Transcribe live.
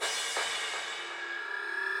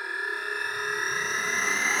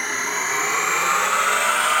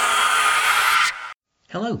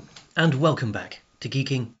Hello, and welcome back to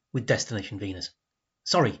Geeking with Destination Venus.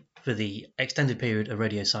 Sorry for the extended period of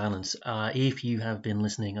radio silence. If you have been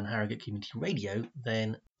listening on Harrogate Community Radio,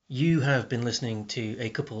 then you have been listening to a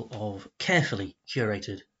couple of carefully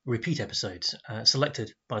curated repeat episodes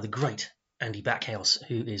selected by the great Andy Backhouse,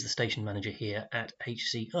 who is the station manager here at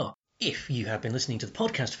HCR. If you have been listening to the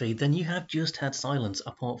podcast feed, then you have just had silence,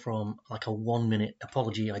 apart from like a 1-minute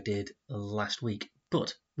apology I did last week.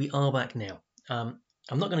 But we are back now.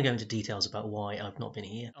 I'm not going to go into details about why I've not been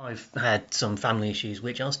here. I've had some family issues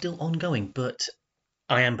which are still ongoing, but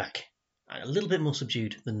I am back. A little bit more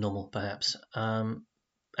subdued than normal, perhaps,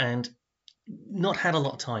 and not had a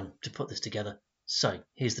lot of time to put this together. So,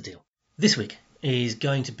 here's the deal. This week is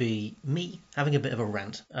going to be me having a bit of a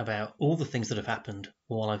rant about all the things that have happened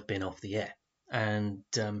while I've been off the air. And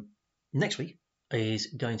next week is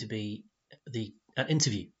going to be an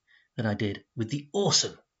interview that I did with the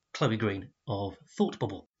awesome Chloe Green of Thought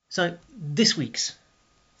Bubble. So this week's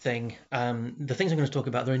thing, the things I'm going to talk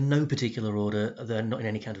about, they're in no particular order. They're not in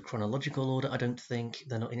any kind of chronological order, I don't think.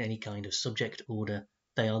 They're not in any kind of subject order.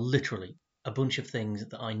 They are literally a bunch of things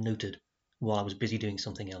that I noted while I was busy doing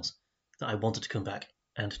something else that I wanted to come back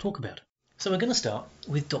and talk about. So we're going to start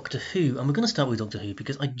with Doctor Who, and we're going to start with Doctor Who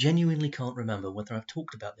because I genuinely can't remember whether I've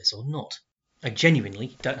talked about this or not. I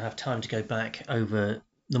genuinely don't have time to go back over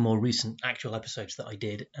the more recent actual episodes that I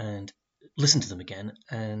did and listen to them again,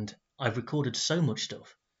 and I've recorded so much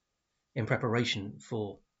stuff in preparation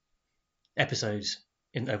for episodes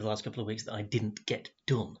over the last couple of weeks that I didn't get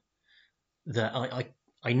done, that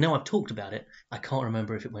I know I've talked about it, I can't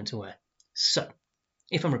remember if it went to where. So,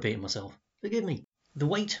 if I'm repeating myself, forgive me. The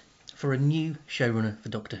wait for a new showrunner for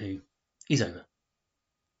Doctor Who is over.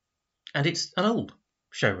 And it's an old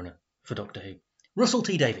showrunner for Doctor Who. Russell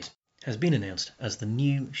T Davies has been announced as the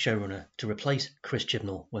new showrunner to replace Chris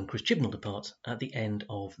Chibnall when Chris Chibnall departs at the end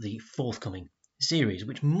of the forthcoming series,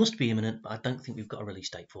 which must be imminent, but I don't think we've got a release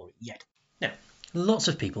date for it yet. Now, lots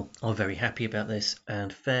of people are very happy about this,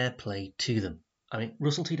 and fair play to them. I mean,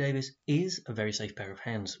 Russell T Davies is a very safe pair of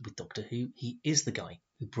hands with Doctor Who. He is the guy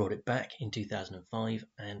who brought it back in 2005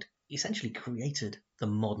 and essentially created the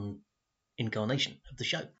modern incarnation of the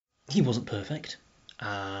show. He wasn't perfect.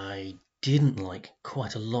 I didn't like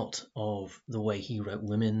quite a lot of the way he wrote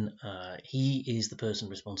women. He is the person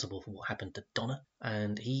responsible for what happened to Donna,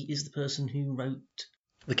 and he is the person who wrote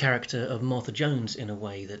the character of Martha Jones in a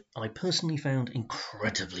way that I personally found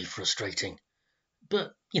incredibly frustrating.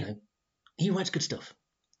 But, you know, he writes good stuff.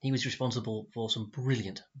 He was responsible for some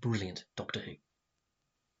brilliant, brilliant Doctor Who.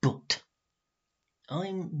 But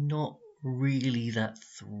I'm not really that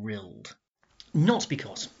thrilled. Not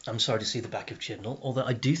because I'm sorry to see the back of Chibnall, although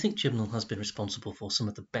I do think Chibnall has been responsible for some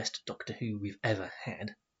of the best Doctor Who we've ever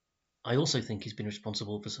had. I also think he's been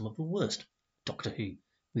responsible for some of the worst Doctor Who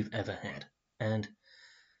we've ever had. And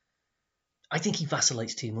I think he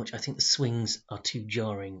vacillates too much. I think the swings are too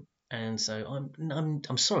jarring. And so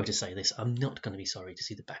I'm sorry to say this. I'm not going to be sorry to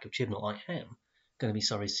see the back of Chibnall. I am going to be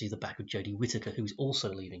sorry to see the back of Jodie Whittaker, who's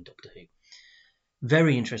also leaving Doctor Who.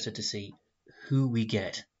 Very interested to see who we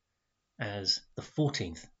get as the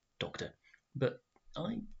 14th Doctor, but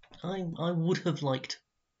I would have liked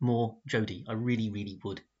more Jodie. I really, really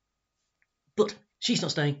would. But she's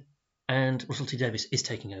not staying, and Russell T Davies is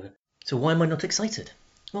taking over. So why am I not excited?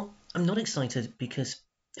 Well, I'm not excited because,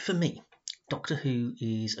 for me, Doctor Who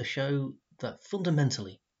is a show that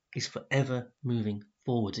fundamentally is forever moving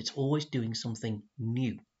forwards. It's always doing something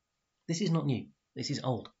new. This is not new. This is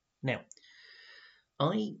old. Now,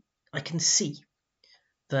 I can see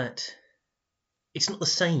that it's not the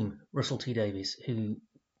same Russell T Davies who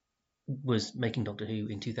was making Doctor Who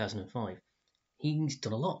in 2005. He's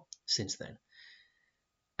done a lot since then.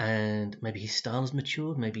 And maybe his style has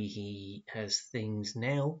matured. Maybe he has things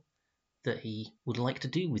now that he would like to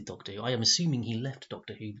do with Doctor Who. I am assuming he left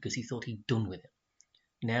Doctor Who because he thought he'd done with it.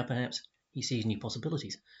 Now perhaps he sees new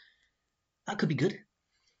possibilities. That could be good.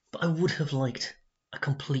 But I would have liked a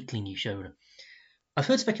completely new showrunner. I've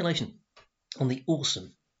heard speculation on the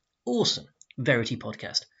awesome Verity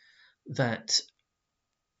podcast that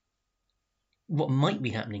what might be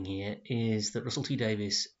happening here is that Russell T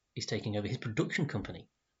Davies is taking over. His production company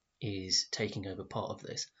is taking over part of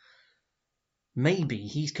this. Maybe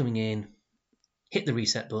he's coming in, hit the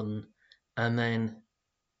reset button, and then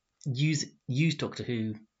use Doctor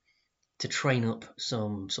Who to train up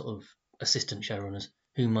some sort of assistant showrunners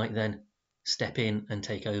who might then step in and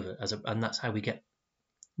take over, and that's how we get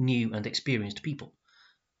new and experienced people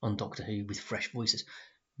on Doctor Who with fresh voices.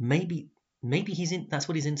 Maybe that's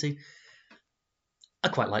what he's into. I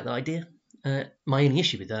quite like that idea. My only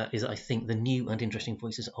issue with that is that I think the new and interesting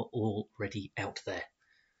voices are already out there.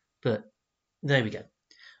 But there we go.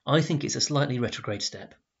 I think it's a slightly retrograde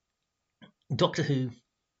step. Doctor Who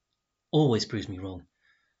always proves me wrong.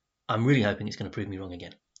 I'm really hoping it's going to prove me wrong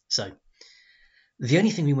again. So, the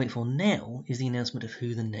only thing we wait for now is the announcement of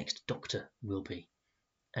who the next Doctor will be.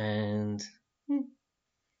 And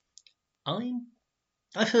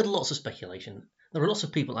I've heard lots of speculation. There are lots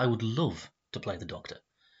of people I would love to play the Doctor.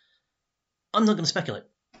 I'm not going to speculate.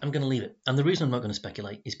 I'm going to leave it. And the reason I'm not going to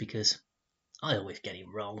speculate is because I always get it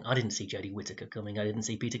wrong. I didn't see Jodie Whittaker coming. I didn't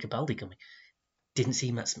see Peter Capaldi coming. Didn't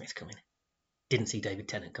see Matt Smith coming. Didn't see David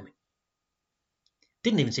Tennant coming.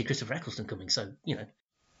 Didn't even see Christopher Eccleston coming. So,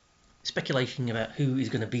 speculating about who is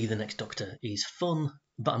going to be the next Doctor is fun,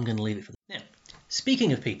 but I'm going to leave it for now.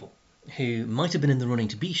 Speaking of people who might have been in the running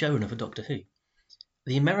to be showrunner for Doctor Who,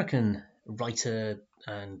 the American writer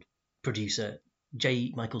and producer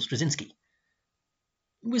J. Michael Straczynski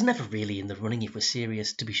was never really in the running, if we're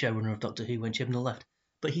serious, to be showrunner of Doctor Who when Chibnall left.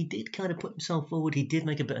 But he did kind of put himself forward. He did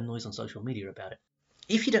make a bit of noise on social media about it.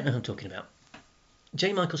 If you don't know who I'm talking about,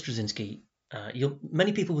 J. Michael Straczynski,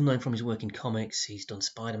 many people will know him from his work in comics. He's done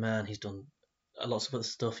Spider-Man. He's done lots of other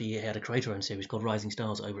stuff. He had a creator-owned series called Rising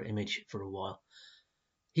Stars over at Image for a while.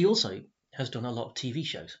 He also has done a lot of TV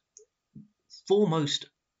shows, foremost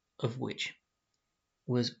of which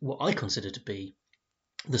was what I consider to be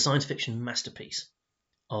the science fiction masterpiece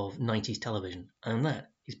of 90s television, and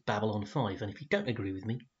that is Babylon 5. And if you don't agree with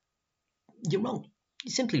me, you're wrong.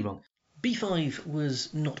 You're simply wrong. B5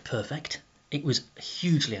 was not perfect. It was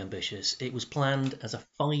hugely ambitious. It was planned as a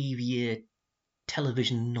 5-year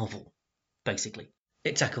television novel, basically.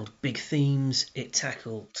 It tackled big themes. It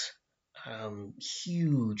tackled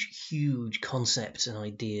huge concepts and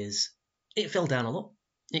ideas. It fell down a lot.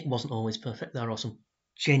 It wasn't always perfect. There are some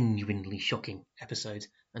genuinely shocking episodes,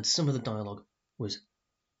 and some of the dialogue was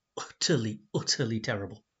utterly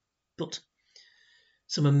terrible. But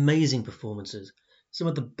some amazing performances, some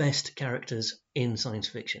of the best characters in science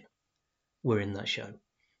fiction were in that show.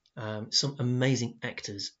 Some amazing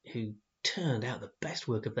actors who turned out the best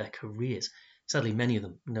work of their careers. Sadly, many of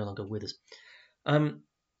them no longer with us. And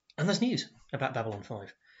there's news about Babylon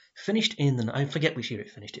 5. Finished in I forget which year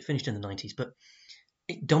it finished. It finished in the 90s, but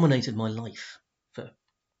it dominated my life for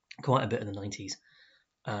quite a bit in the 90s.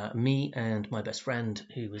 Me and my best friend,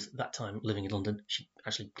 who was at that time living in London, she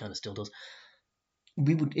actually kind of still does,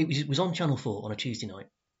 it was on Channel 4 on a Tuesday night.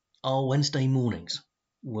 Our Wednesday mornings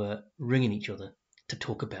were ringing each other to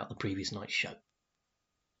talk about the previous night's show.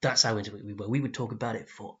 That's how into it we were. We would talk about it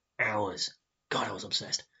for hours. God, I was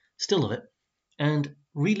obsessed. Still love it. And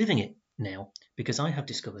reliving it now, because I have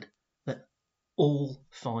discovered that all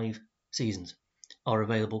 5 seasons are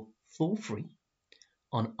available for free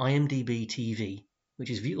on IMDb TV,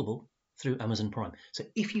 which is viewable through Amazon Prime. So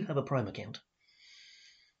if you have a Prime account,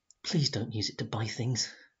 please don't use it to buy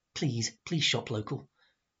things. Please shop local.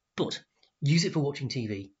 But use it for watching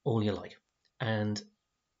TV all you like. And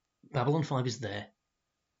Babylon 5 is there.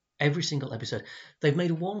 Every single episode. They've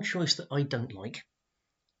made one choice that I don't like.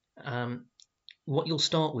 What you'll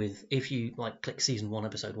start with, if you click season 1,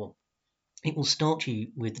 episode 1, it will start you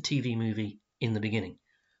with the TV movie in the beginning,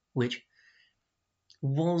 which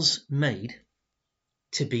was made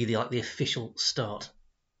to be the official start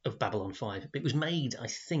of Babylon 5. It was made, I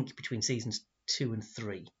think, between seasons 2 and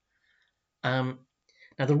 3.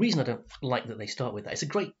 Now, the reason I don't like that they start with that, it's a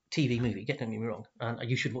great TV movie, don't get me wrong, and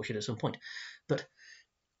you should watch it at some point, but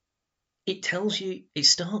it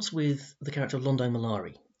starts with the character of Londo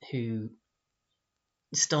Mollari, who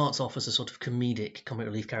starts off as a sort of comedic, comic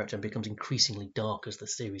relief character and becomes increasingly dark as the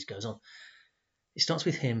series goes on. It starts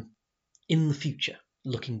with him in the future,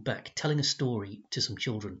 looking back, telling a story to some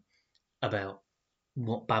children about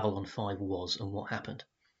what Babylon 5 was and what happened.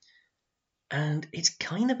 And it's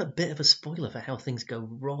kind of a bit of a spoiler for how things go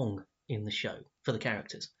wrong in the show for the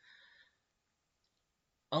characters.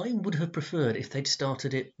 I would have preferred if they'd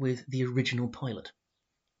started it with the original pilot,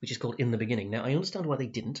 which is called In the Beginning. Now, I understand why they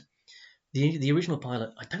didn't. The original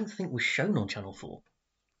pilot, I don't think, was shown on Channel 4.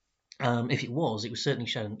 If it was certainly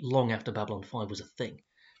shown long after Babylon 5 was a thing.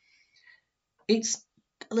 It's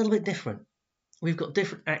a little bit different. We've got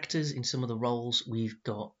different actors in some of the roles. We've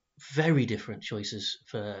got very different choices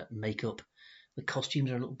for makeup. The costumes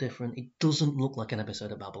are a little different. It doesn't look like an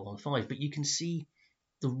episode of Babylon 5, but you can see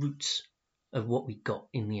the roots of what we got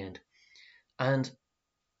in the end. And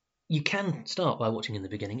you can start by watching In the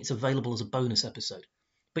Beginning. It's available as a bonus episode,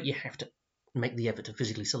 but you have to make the effort to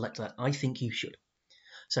physically select that. I think you should.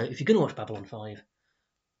 So if you're going to watch Babylon 5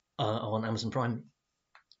 on Amazon Prime,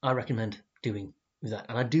 I recommend doing that.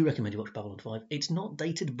 And I do recommend you watch Babylon 5. It's not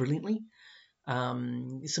dated brilliantly.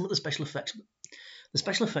 Some of the special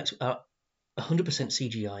effects are 100%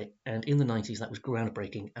 CGI, and in the 90s that was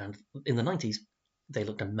groundbreaking, and in the 90s they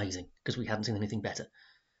looked amazing because we hadn't seen anything better.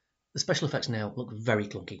 The special effects now look very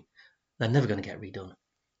clunky. They're never going to get redone.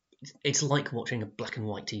 It's like watching a black and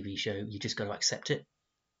white TV show. You just got to accept it,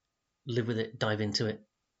 live with it, dive into it,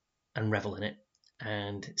 and revel in it,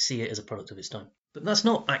 and see it as a product of its time. But that's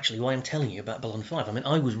not actually why I'm telling you about Babylon 5. I mean,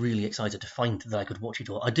 I was really excited to find that I could watch it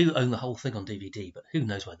all. I do own the whole thing on DVD, but who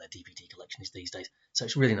knows where their DVD collection is these days, so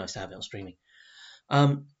it's really nice to have it on streaming.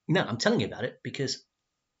 Now, I'm telling you about it because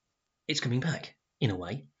it's coming back, in a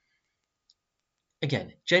way.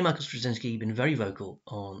 Again, J. Michael Straczynski has been very vocal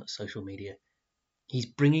on social media. He's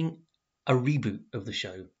bringing a reboot of the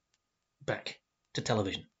show back to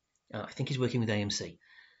television. I think he's working with AMC.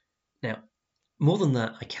 Now, more than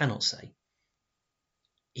that, I cannot say.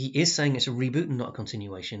 He is saying it's a reboot and not a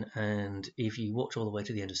continuation, and if you watch all the way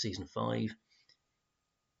to the end of season 5,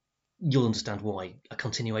 you'll understand why a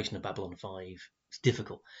continuation of Babylon 5 is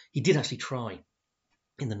difficult. He did actually try,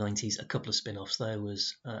 in the 90s, a couple of spin-offs. There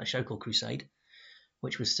was a show called Crusade,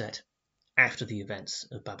 which was set after the events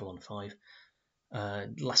of Babylon 5.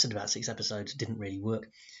 Lasted about 6 episodes, didn't really work.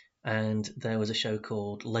 And there was a show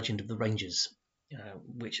called Legend of the Rangers,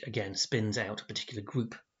 which again spins out a particular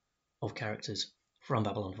group of characters from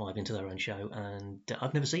Babylon 5 into their own show, and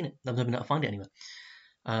I've never seen it. I've never been able to find it anywhere.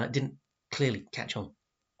 It didn't clearly catch on.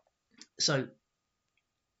 So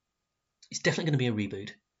it's definitely going to be a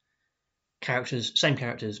reboot. Same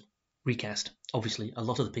characters, recast. Obviously, a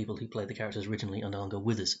lot of the people who played the characters originally are no longer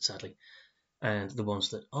with us, sadly. And the ones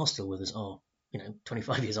that are still with us are,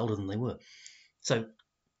 25 years older than they were. So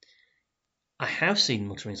I have seen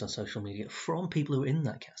mutterings on social media from people who are in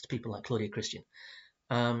that cast, people like Claudia Christian,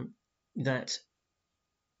 that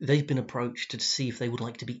they've been approached to see if they would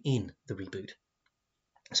like to be in the reboot.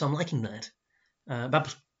 So I'm liking that.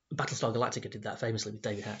 Battlestar Galactica did that famously with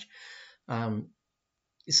David Hatch. I'm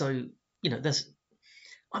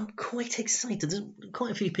quite excited. There's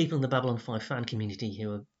quite a few people in the Babylon 5 fan community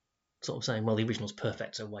who are sort of saying, well, the original's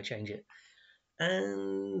perfect, so why change it?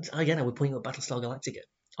 And again, I would point out Battlestar Galactica.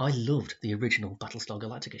 I loved the original Battlestar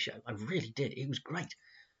Galactica show. I really did. It was great.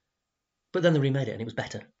 But then they remade it and it was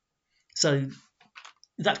better. So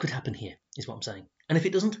that could happen here, is what I'm saying. And if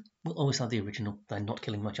it doesn't, we'll always have the original. They're not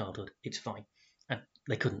killing my childhood. It's fine. And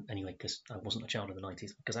they couldn't anyway, because I wasn't a child in the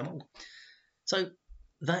 90s, because I'm old. So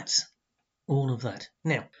that's all of that.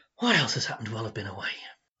 Now, what else has happened while I've been away?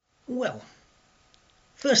 Well,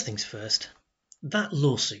 first things first, that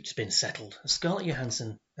lawsuit's been settled. Scarlett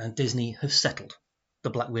Johansson and Disney have settled the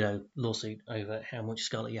Black Widow lawsuit over how much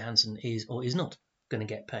Scarlett Johansson is or is not going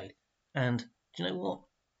to get paid. And do you know what?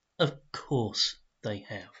 Of course they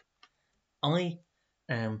have. I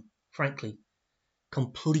am, frankly,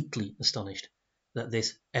 completely astonished that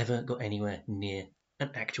this ever got anywhere near an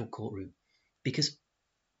actual courtroom, because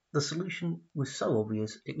the solution was so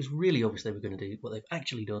obvious. It was really obvious they were going to do what they've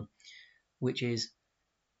actually done, which is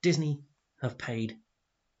Disney have paid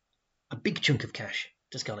a big chunk of cash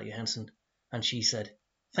to Scarlett Johansson, and she said,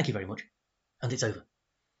 thank you very much, and it's over.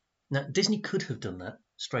 Now, Disney could have done that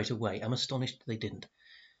straight away. I'm astonished they didn't.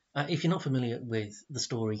 If you're not familiar with the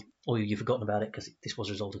story, or you've forgotten about it because this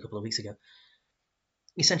was resolved a couple of weeks ago,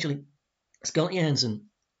 essentially, Scarlett Johansson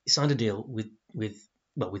signed a deal with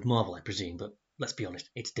Marvel, I presume, but let's be honest,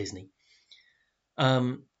 it's Disney.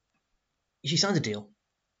 She signed a deal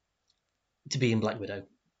to be in Black Widow,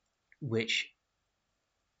 which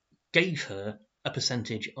gave her a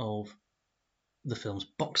percentage of the film's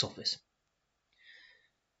box office.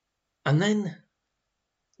 And then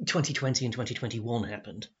 2020 and 2021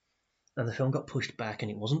 happened, and the film got pushed back, and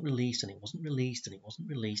it wasn't released, and it wasn't released, and it wasn't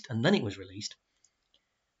released, and then it was released.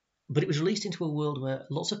 But it was released into a world where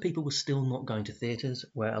lots of people were still not going to theatres,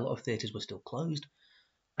 where a lot of theatres were still closed,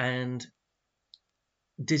 and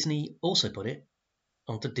Disney also put it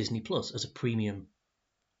onto Disney Plus as a premium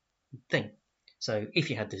thing. So if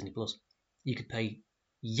you had Disney Plus, you could pay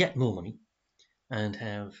yet more money and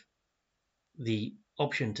have the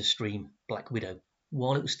option to stream Black Widow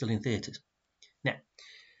while it was still in theatres. Now,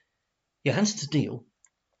 Johansson's deal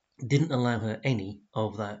didn't allow her any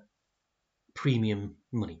of that premium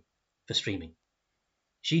money for streaming.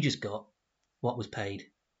 She just got what was paid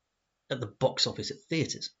at the box office at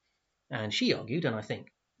theatres. And she argued, and I think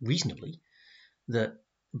reasonably, that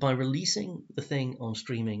by releasing the thing on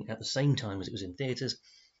streaming at the same time as it was in theatres,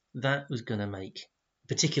 that was going to make,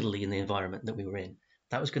 particularly in the environment that we were in,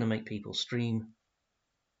 that was going to make people stream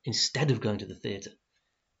instead of going to the theatre.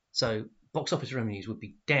 So box office revenues would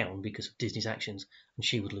be down because of Disney's actions, and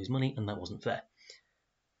she would lose money, and that wasn't fair.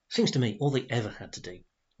 Seems to me all they ever had to do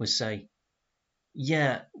was say,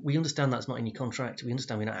 yeah, we understand that's not in your contract. We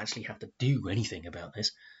understand we don't actually have to do anything about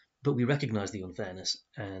this, but we recognise the unfairness,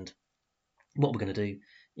 and what we're going to do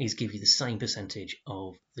is give you the same percentage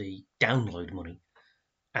of the download money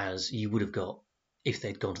as you would have got if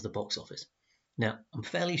they'd gone to the box office. Now, I'm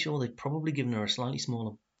fairly sure they've probably given her a slightly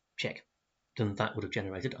smaller check than that would have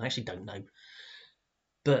generated. I actually don't know.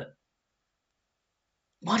 But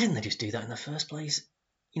why didn't they just do that in the first place?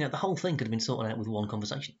 You know, the whole thing could have been sorted out with one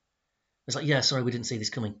conversation. It's like, yeah, sorry, we didn't see this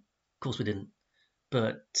coming. Of course we didn't.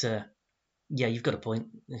 But, yeah, you've got a point.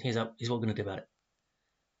 Here's what we're going to do about it.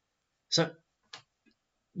 So,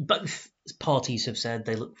 both parties have said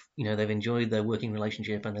they've enjoyed their working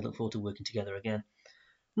relationship and they look forward to working together again.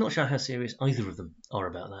 Not sure how serious either of them are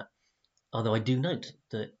about that. Although I do note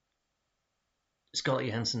that Scarlett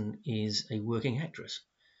Johansson is a working actress.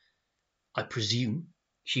 I presume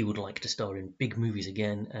she would like to star in big movies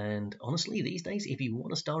again, and honestly, these days, if you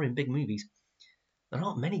want to star in big movies, there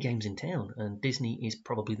aren't many games in town, and Disney is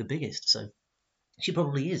probably the biggest, so she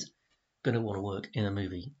probably is going to want to work in a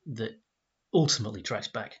movie that ultimately tracks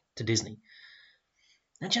back to Disney.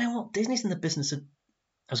 And do you know what? Disney's in the business of...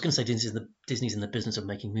 I was going to say Disney's in the business of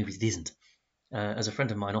making movies. It isn't. As a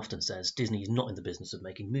friend of mine often says, Disney is not in the business of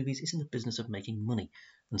making movies, it's in the business of making money.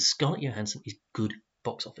 And Scarlett Johansson is good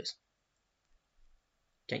box office.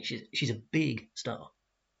 Okay, she's a big star.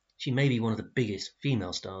 She may be one of the biggest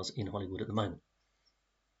female stars in Hollywood at the moment.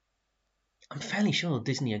 I'm fairly sure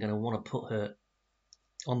Disney are going to want to put her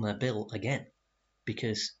on their bill again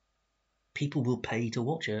because people will pay to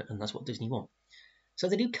watch her, and that's what Disney want. So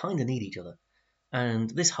they do kind of need each other. And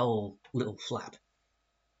this whole little flap,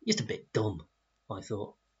 just a bit dumb, I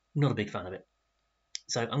thought. Not a big fan of it.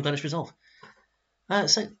 So I'm glad it's resolved.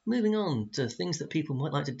 So moving on to things that people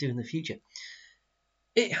might like to do in the future.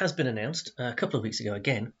 It has been announced a couple of weeks ago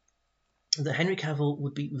again that Henry Cavill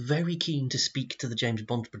would be very keen to speak to the James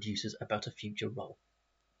Bond producers about a future role.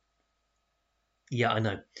 Yeah, I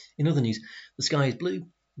know. In other news, the sky is blue,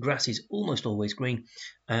 grass is almost always green,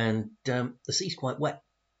 and the sea's quite wet.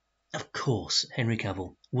 Of course, Henry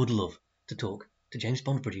Cavill would love to talk to James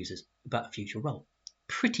Bond producers about a future role.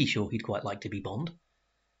 Pretty sure he'd quite like to be Bond.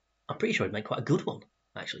 I'm pretty sure he'd make quite a good one,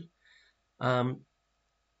 actually. And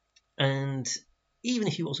even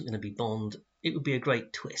if he wasn't going to be Bond, it would be a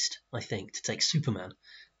great twist, I think, to take Superman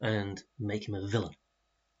and make him a villain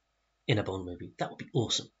in a Bond movie. That would be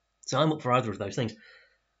awesome. So I'm up for either of those things.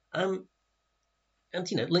 And,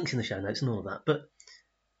 links in the show notes and all of that. But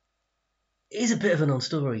it is a bit of a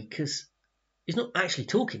non-story because he's not actually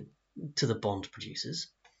talking to the Bond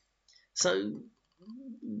producers. So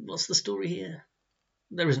what's the story here?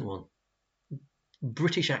 There isn't one.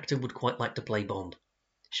 British actor would quite like to play Bond.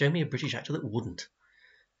 Show me a British actor that wouldn't.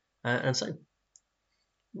 And so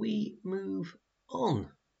we move on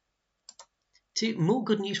to more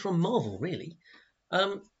good news from Marvel, really.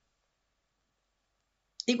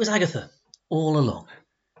 It was Agatha all along.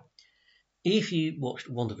 If you watched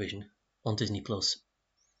WandaVision on Disney+,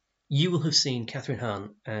 you will have seen Catherine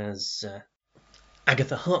Hahn as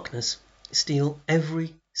Agatha Harkness steal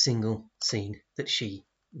every single scene that she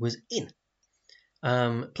was in.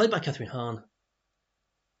 Played by Catherine Hahn,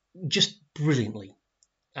 just brilliantly.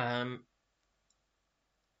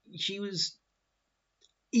 She was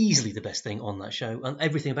easily the best thing on that show, and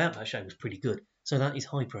everything about that show was pretty good. So that is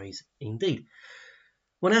high praise indeed.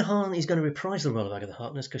 Well, now Hahn is going to reprise the role of Agatha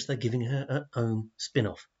Harkness because they're giving her her own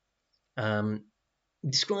spin-off.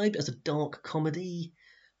 Described as a dark comedy,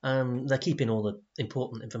 they're keeping all the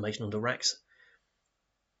important information under wraps.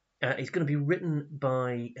 It's going to be written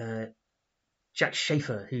by Jack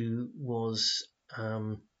Schaefer, who was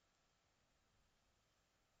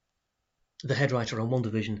the head writer on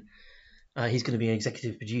WandaVision. He's going to be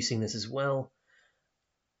executive producing this as well.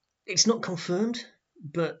 It's not confirmed,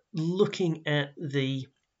 but looking at the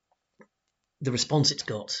response it's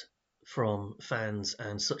got from fans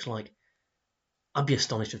and such like, I'd be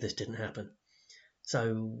astonished if this didn't happen.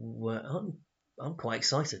 So I'm quite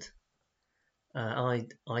excited. The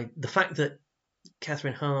fact that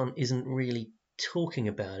Catherine Hahn isn't really talking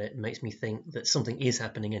about it makes me think that something is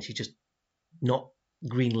happening and she's just not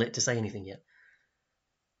greenlit to say anything yet.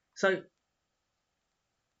 So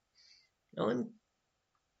I'm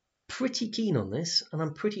pretty keen on this, and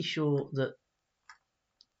I'm pretty sure that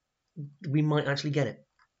we might actually get it.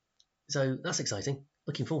 So that's exciting.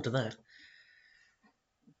 Looking forward to that.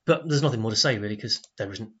 But there's nothing more to say, really, because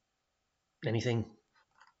there isn't anything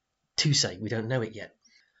to say. We don't know it yet.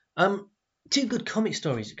 Two good comic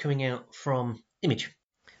stories coming out from Image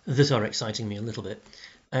that are exciting me a little bit.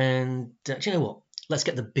 And do you know what? Let's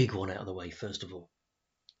get the big one out of the way first of all.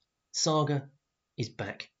 Saga is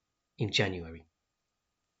back in January.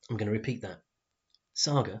 I'm going to repeat that.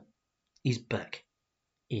 Saga is back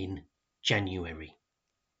in January.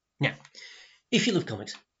 Now, if you love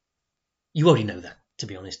comics, you already know that, to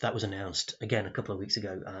be honest. That was announced, again, a couple of weeks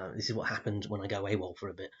ago. This is what happens when I go AWOL for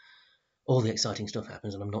a bit. All the exciting stuff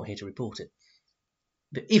happens, and I'm not here to report it.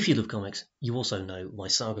 But if you love comics, you also know why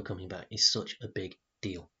Saga coming back is such a big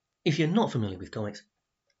deal. If you're not familiar with comics,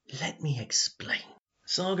 let me explain.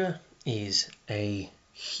 Saga is a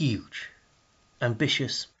huge,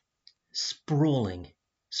 ambitious, sprawling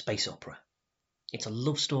space opera. It's a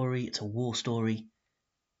love story, it's a war story,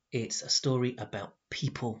 it's a story about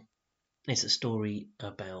people, it's a story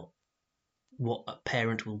about what a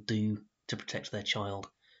parent will do to protect their child,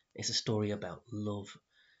 it's a story about love,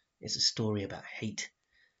 it's a story about hate.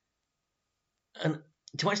 And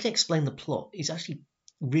to actually explain the plot is actually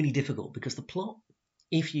really difficult, because the plot,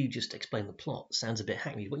 if you just explain the plot, sounds a bit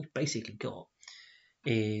hackneyed. What you've basically got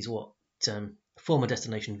is what former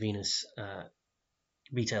Destination Venus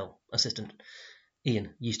retail assistant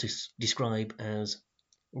Ian used to describe as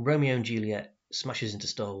Romeo and Juliet smashes into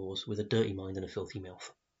Star Wars with a dirty mind and a filthy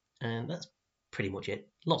mouth. And that's pretty much it.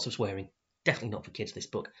 Lots of swearing. Definitely not for kids, this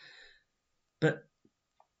book. But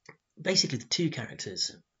basically the two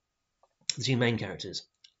main characters,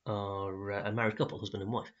 are a married couple, husband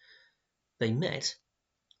and wife. They met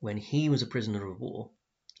when he was a prisoner of war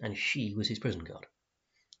and she was his prison guard.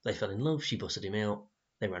 They fell in love, she busted him out,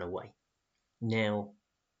 they ran away. Now,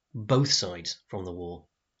 both sides from the war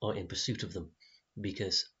are in pursuit of them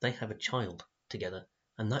because they have a child together,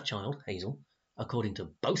 and that child, Hazel, according to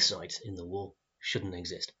both sides in the war, shouldn't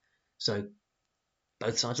exist. So,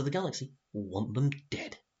 both sides of the galaxy want them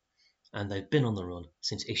dead, and they've been on the run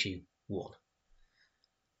since issue 1.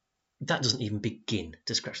 That doesn't even begin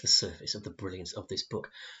to scratch the surface of the brilliance of this book.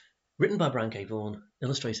 Written by Brian K. Vaughan,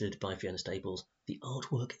 illustrated by Fiona Staples, the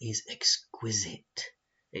artwork is exquisite.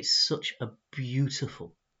 It's such a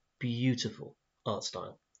beautiful, beautiful art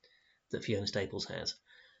style that Fiona Staples has.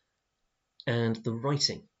 And the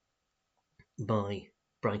writing by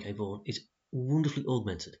Brian K. Vaughan is wonderfully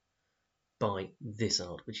augmented by this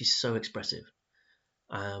art, which is so expressive.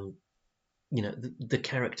 The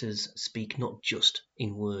characters speak not just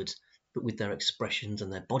in words, but with their expressions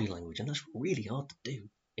and their body language, and that's really hard to do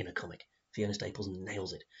in a comic. Fiona Staples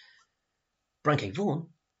nails it. Brian K. Vaughan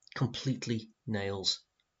completely nails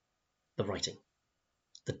the writing.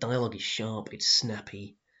 The dialogue is sharp, it's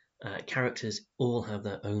snappy, characters all have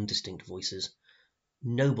their own distinct voices.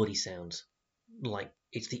 Nobody sounds like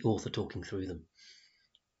it's the author talking through them.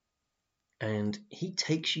 And he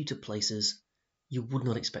takes you to places you would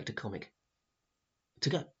not expect a comic to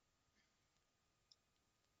go.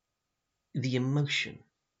 The emotion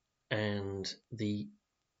and the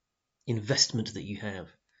investment that you have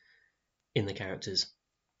in the characters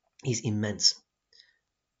is immense.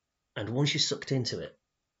 And once you're sucked into it,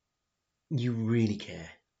 you really care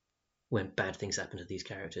when bad things happen to these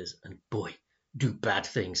characters. And boy, do bad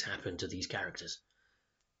things happen to these characters.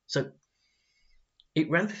 So it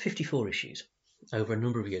ran for 54 issues over a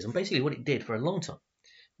number of years. And basically what it did for a long time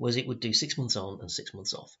was it would do 6 months on and 6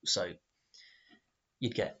 months off. So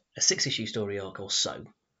you'd get a 6-issue story arc or so,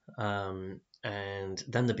 and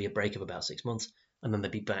then there'd be a break of about 6 months, and then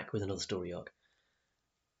they'd be back with another story arc.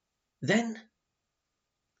 Then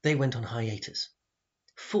they went on hiatus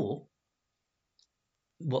for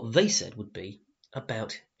what they said would be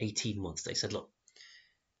about 18 months. They said, look,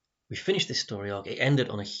 we finished this story arc. It ended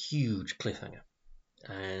on a huge cliffhanger.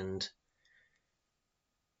 And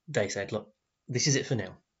they said, look, this is it for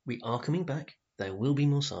now. We are coming back. There will be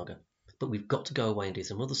more Saga. But we've got to go away and do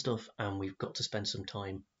some other stuff. And we've got to spend some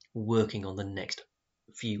time working on the next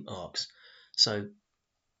few arcs. So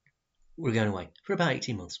we're going away for about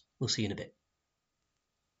 18 months. We'll see you in a bit.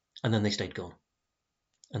 And then they stayed gone.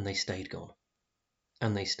 And they stayed gone.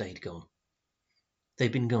 And they stayed gone.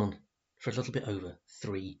 They've been gone for a little bit over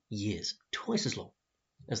 3 years. Twice as long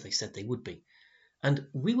as they said they would be. And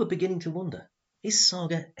we were beginning to wonder, is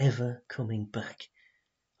Saga ever coming back?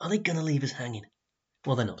 Are they going to leave us hanging?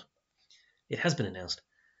 Well, they're not. It has been announced.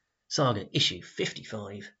 Saga issue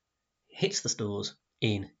 55 hits the stores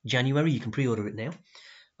in January. You can pre-order it now.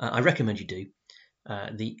 I recommend you do.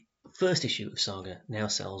 The first issue of Saga now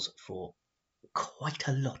sells for quite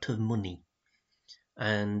a lot of money.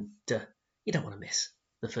 And you don't want to miss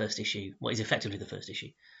the first issue, what is effectively the first issue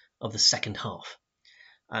of the second half.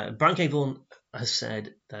 Brian K. Vaughan has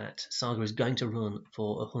said that Saga is going to run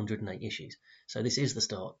for 108 issues. So this is the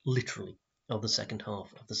start, literally, of the second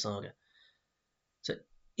half of the saga. So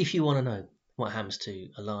if you want to know what happens to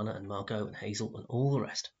Alana and Marco and Hazel and all the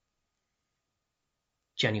rest,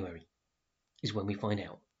 January is when we find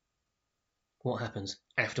out. what happens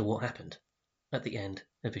after what happened at the end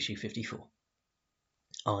of issue 54.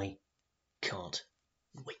 I can't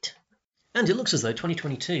wait. And it looks as though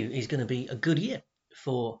 2022 is going to be a good year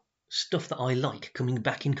for stuff that I like coming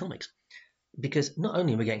back in comics. Because not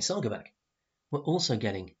only are we getting Saga back, we're also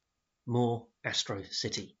getting more Astro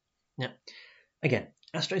City. Now, again,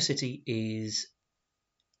 Astro City is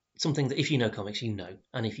something that if you know comics, you know,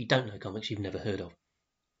 and if you don't know comics, you've never heard of.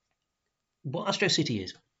 What Astro City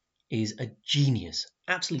is a genius,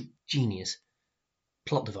 absolute genius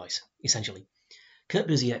plot device, essentially. Kurt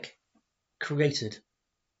Busiek created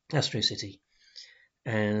Astro City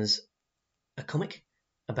as a comic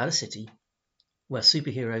about a city where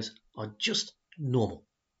superheroes are just normal.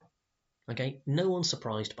 Okay, no one's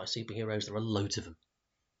surprised by superheroes. There are loads of them,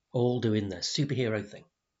 all doing their superhero thing.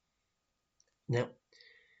 Now,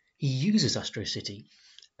 he uses Astro City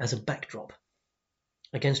as a backdrop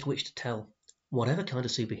against which to tell whatever kind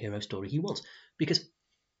of superhero story he wants. Because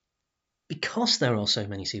there are so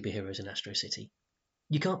many superheroes in Astro City,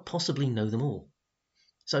 you can't possibly know them all.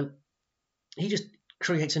 So he just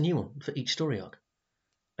creates a new one for each story arc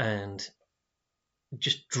and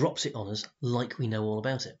just drops it on us like we know all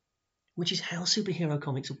about it, which is how superhero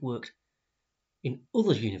comics have worked in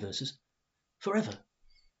other universes forever.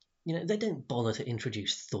 You know, they don't bother to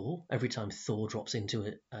introduce Thor every time Thor drops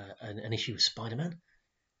into an issue of Spider-Man.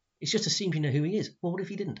 It's just assumed you know who he is. Well, what if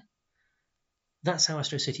he didn't? That's how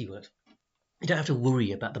Astro City works. You don't have to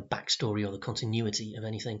worry about the backstory or the continuity of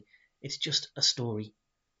anything. It's just a story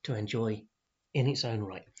to enjoy in its own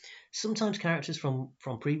right. Sometimes characters from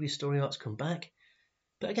previous story arcs come back,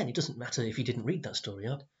 but again, it doesn't matter if you didn't read that story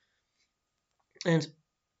arc. And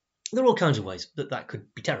there are all kinds of ways that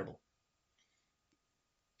could be terrible.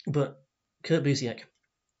 But Kurt Busiek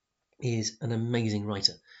is an amazing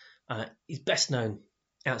writer. He's best known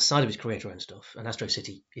outside of his creator-owned stuff, and Astro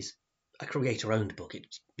City is a creator-owned book.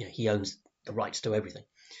 He owns the rights to everything.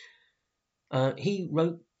 He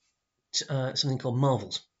wrote something called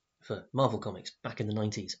Marvels for Marvel Comics back in the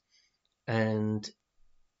 90s, and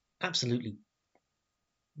absolutely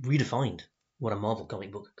redefined what a Marvel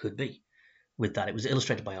comic book could be. With that, it was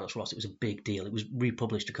illustrated by Alex Ross. It was a big deal. It was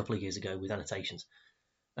republished a couple of years ago with annotations.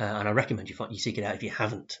 And I recommend you seek it out if you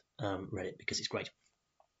haven't read it, because it's great.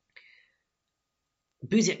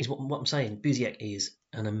 Busiek is what I'm saying. Busiek is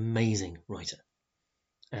an amazing writer,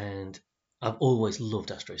 and I've always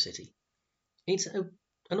loved Astro City. It's an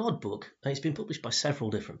odd book. It's been published by several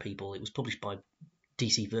different people. It was published by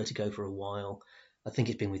DC Vertigo for a while. I think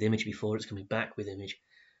it's been with Image before. It's coming back with Image.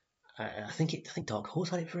 I think Dark Horse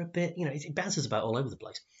had it for a bit. You know, it bounces about all over the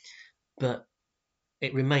place, but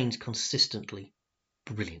it remains consistently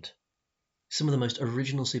brilliant. Some of the most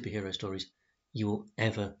original superhero stories you will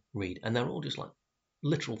ever read, and they're all just like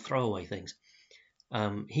literal throwaway things.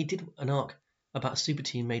 He did an arc about a super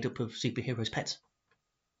team made up of superheroes' pets,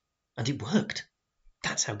 and it worked.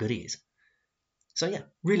 That's how good he is. So yeah,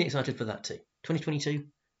 really excited for that too. 2022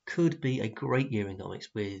 could be a great year in comics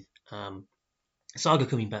with Saga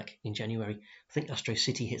coming back in January. I think Astro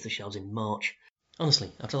City hits the shelves in March.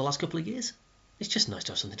 Honestly, after the last couple of years, it's just nice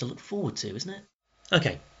to have something to look forward to, isn't it?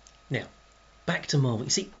 Okay, now, back to Marvel. You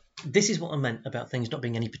see, this is what I meant about things not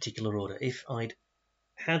being any particular order. If I'd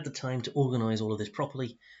had the time to organise all of this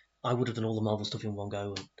properly, I would have done all the Marvel stuff in one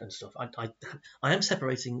go and stuff. I am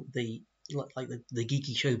separating the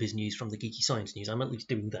geeky showbiz news from the geeky science news. I'm at least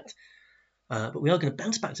doing that. But we are going to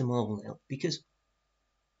bounce back to Marvel now, because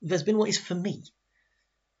there's been what is, for me,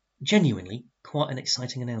 genuinely quite an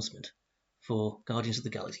exciting announcement for Guardians of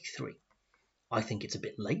the Galaxy 3. I think it's a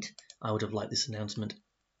bit late. I would have liked this announcement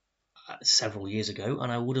several years ago,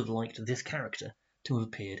 and I would have liked this character to have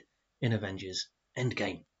appeared in Avengers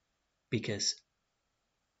Endgame, because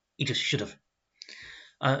he just should have.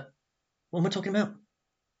 What am I talking about?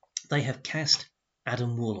 They have cast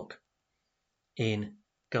Adam Warlock in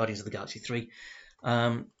Guardians of the Galaxy 3.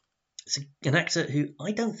 It's an actor who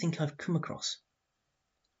I don't think I've come across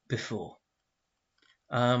before.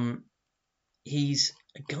 He's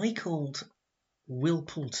a guy called Will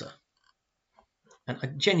Poulter, and I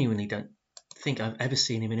genuinely don't think I've ever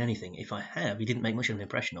seen him in anything. If I have, he didn't make much of an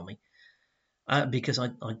impression on me, because I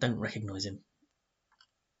don't recognise him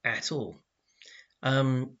at all.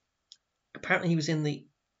 Apparently he was in the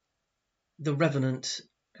Revenant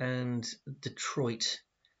and Detroit,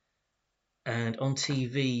 and on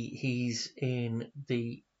TV he's in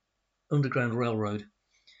the Underground Railroad,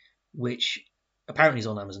 which apparently is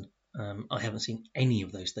on Amazon. I haven't seen any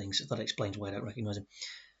of those things, so that explains why I don't recognise him.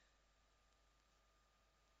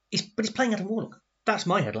 But he's playing Adam Warlock. That's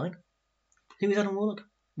my headline. Who is Adam Warlock?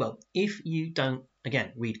 Well, if you don't,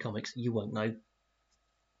 again, read comics, you won't know.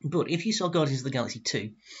 But if you saw Guardians of the Galaxy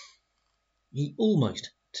 2, he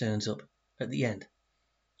almost turns up at the end.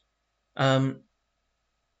 At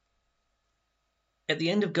the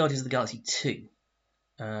end of Guardians of the Galaxy 2,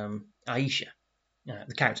 Aisha,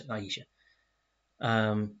 the character Aisha,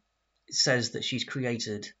 says that she's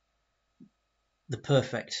created the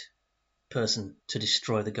perfect person to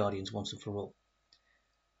destroy the Guardians once and for all.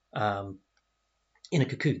 In a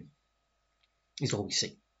cocoon is all we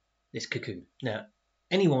see, this cocoon. Now,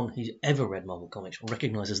 anyone who's ever read Marvel Comics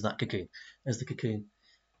recognises that cocoon as the cocoon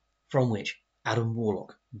from which Adam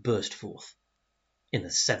Warlock burst forth in the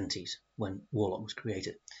 70s when Warlock was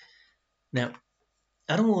created. Now,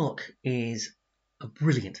 Adam Warlock is a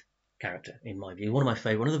brilliant character, in my view. One of my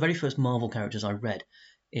favourite, one of the very first Marvel characters I read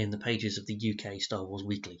in the pages of the UK Star Wars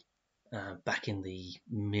Weekly back in the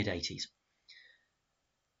mid-80s.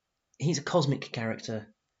 He's a cosmic character.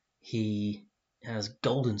 He has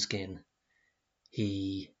golden skin.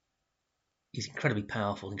 He is incredibly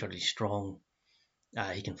powerful, incredibly strong.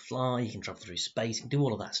 He can fly, he can travel through space, he can do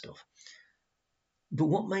all of that stuff. But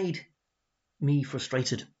what made me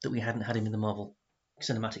frustrated that we hadn't had him in the Marvel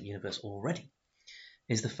Cinematic Universe already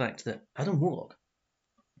is the fact that Adam Warlock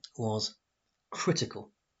was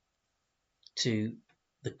critical to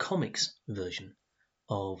the comics version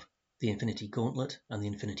of the Infinity Gauntlet and the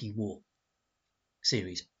Infinity War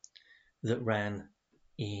series that ran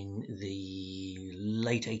in the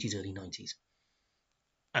late 80s, early 90s,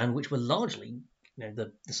 and which were largely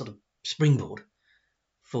the sort of springboard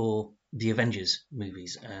for the Avengers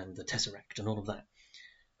movies and the Tesseract and all of that.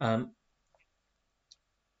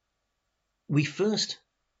 We first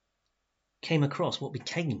came across what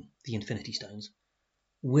became the Infinity Stones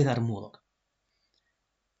with Adam Warlock.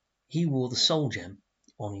 He wore the Soul Gem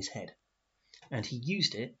on his head, and he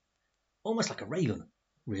used it almost like a ray gun,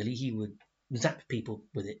 really. He would zap people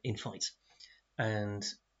with it in fights, and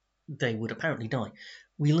they would apparently die.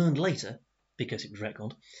 We learned later, because it was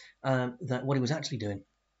retconned, that what he was actually doing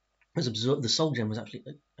was the Soul Gem was actually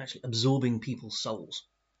absorbing people's souls,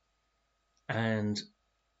 and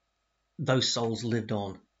those souls lived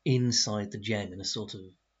on inside the gem in a sort of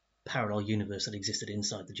parallel universe that existed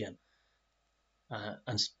inside the gem.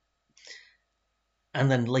 And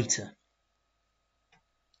then later,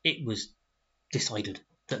 it was decided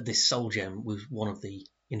that this Soul Gem was one of the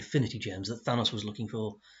Infinity Gems that Thanos was looking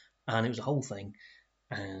for, and it was a whole thing.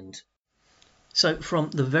 And so from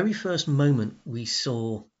the very first moment we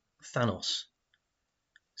saw Thanos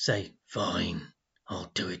say, "Fine, I'll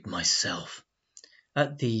do it myself,"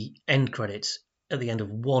 at the end credits, at the end of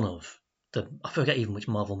one of I forget even which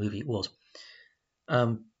Marvel movie it was,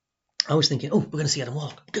 I was thinking, oh, we're going to see Adam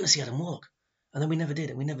Warlock, and then we never did,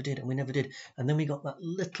 and we never did, and we never did, and then we got that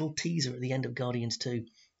little teaser at the end of Guardians 2,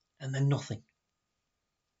 and then nothing.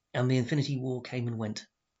 And the Infinity War came and went.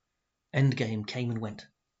 Endgame came and went.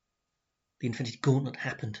 The Infinity Gauntlet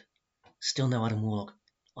happened. Still no Adam Warlock.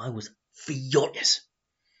 I was furious.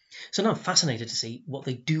 So now I'm fascinated to see what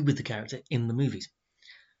they do with the character in the movies.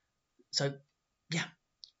 So, yeah,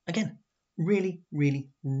 again, really, really,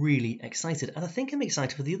 really excited. And I think I'm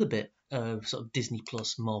excited for the other bit of sort of Disney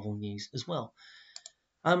Plus Marvel news as well.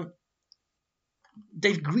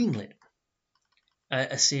 They've greenlit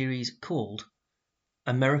a series called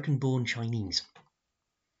American Born Chinese.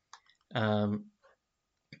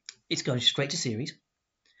 It's going straight to series.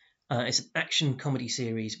 It's an action comedy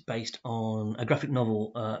series based on a graphic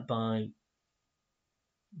novel by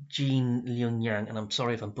Jean Liun Yang, and I'm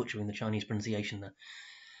sorry if I'm butchering the Chinese pronunciation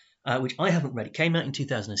there, which I haven't read. It came out in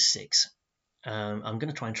 2006. I'm going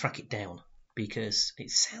to try and track it down because it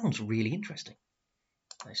sounds really interesting.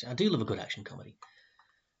 Actually, I do love a good action comedy.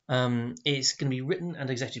 It's going to be written and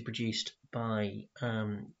executive produced by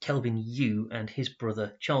Kelvin Yu and his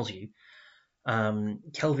brother Charles Yu.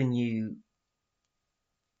 Kelvin Yu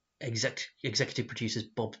executive produces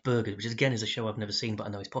Bob's Burgers, which again is a show I've never seen, but I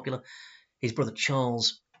know is popular. His brother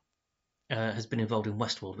Charles has been involved in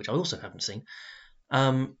Westworld, which I also haven't seen.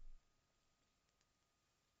 And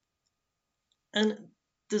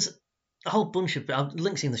there's a whole bunch of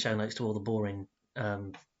links in the show notes to all the boring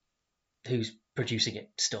who's producing it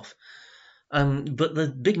stuff. But the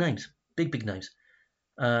big names, big names.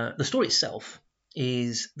 The story itself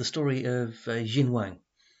is the story of Jin Wang,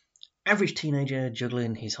 average teenager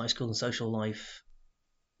juggling his high school and social life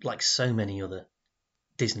like so many other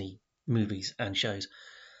Disney movies and shows.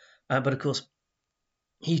 But of course,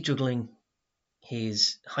 he's juggling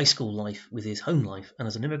his high school life with his home life, and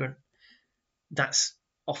as an immigrant, that's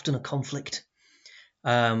often a conflict.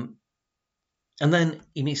 And then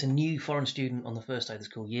he meets a new foreign student on the first day of the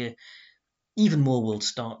school year. Even more worlds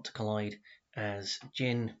start to collide as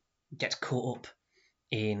Jin gets caught up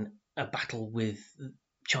in a battle with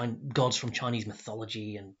gods from Chinese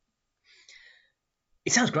mythology, and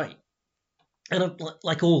it sounds great. And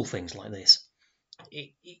like all things like this,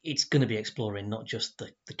 it's going to be exploring not just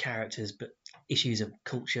the characters, but issues of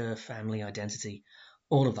culture, family, identity,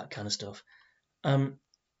 all of that kind of stuff. And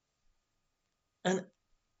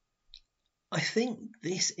I think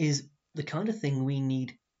this is the kind of thing we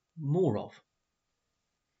need more of,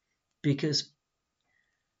 because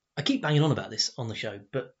I keep banging on about this on the show,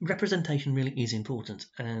 but representation really is important,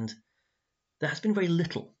 and there has been very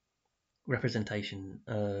little representation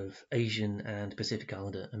of Asian and Pacific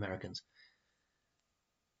Islander Americans.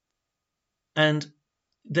 And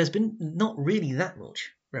there's been not really that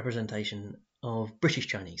much representation of British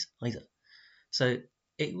Chinese either. So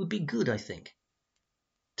it would be good, I think,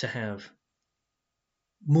 to have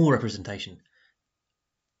more representation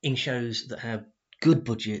in shows that have good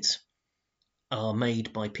budgets, are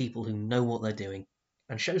made by people who know what they're doing,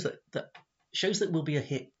 and shows that will be a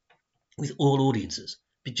hit with all audiences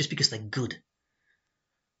just because they're good.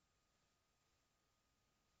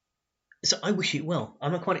 So I wish it well.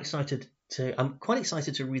 I'm quite excited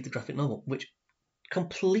to read the graphic novel, which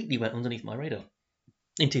completely went underneath my radar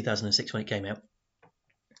in 2006 when it came out.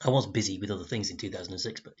 I was busy with other things in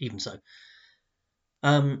 2006, but even so.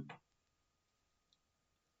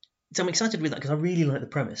 So I'm excited to read that because I really like the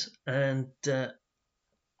premise, and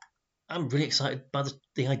I'm really excited by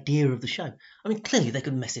the idea of the show. I mean, clearly they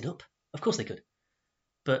could mess it up. Of course they could.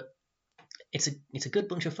 But it's a good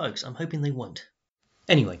bunch of folks. I'm hoping they won't.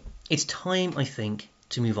 Anyway, it's time, I think,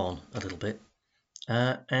 to move on a little bit.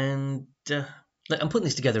 I'm putting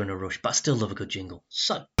this together in a rush, but I still love a good jingle.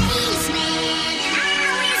 So.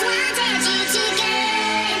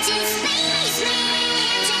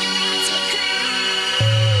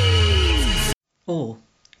 Or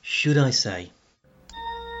should I say...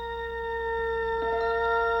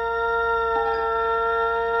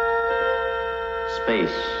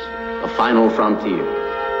 Space, the final frontier.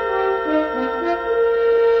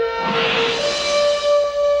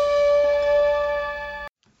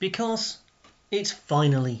 Because it's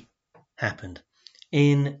finally happened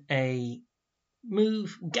in a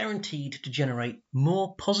move guaranteed to generate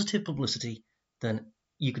more positive publicity than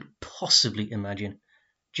you could possibly imagine.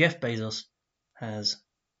 Jeff Bezos has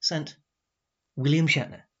sent William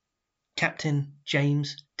Shatner, Captain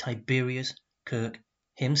James Tiberius Kirk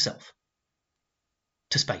himself,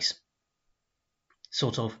 to space.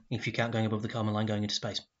 Sort of, if you count going above the Kármán line, going into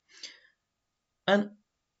space. And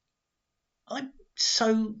I'm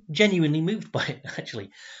so genuinely moved by it, actually.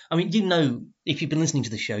 I mean, you know, if you've been listening to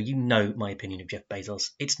the show, you know my opinion of Jeff Bezos.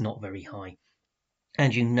 It's not very high.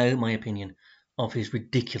 And you know my opinion of his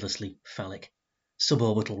ridiculously phallic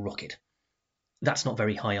suborbital rocket. That's not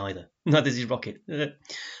very high either. Neither is his rocket.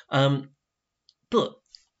 But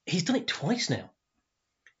he's done it twice now.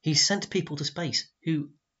 He's sent people to space who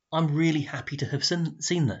I'm really happy to have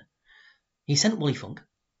seen there. He sent Wally Funk,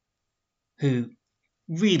 who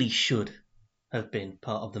really should have been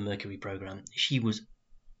part of the Mercury program. She was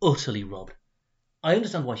utterly robbed. I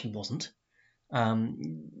understand why she wasn't.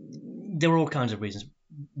 There were all kinds of reasons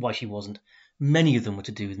why she wasn't. Many of them were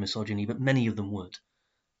to do with misogyny, but many of them weren't.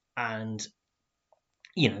 And,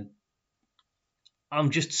 you know, I'm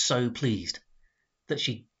just so pleased that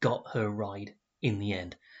she got her ride in the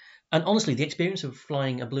end. And honestly, the experience of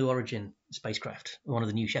flying a Blue Origin spacecraft, one of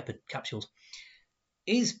the New Shepard capsules,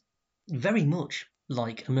 is very much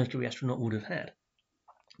like a Mercury astronaut would have had.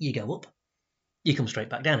 You go up, you come straight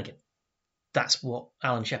back down again. That's what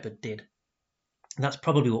Alan Shepard did. That's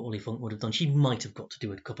probably what Wally Funk would have done. She might have got to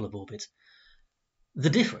do a couple of orbits. The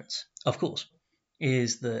difference, of course,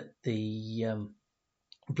 is that the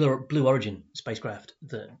Blue Origin spacecraft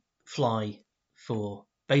that fly for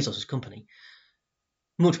Bezos' company,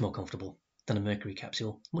 much more comfortable than a Mercury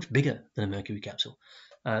capsule, much bigger than a Mercury capsule.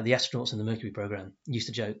 The astronauts in the Mercury program used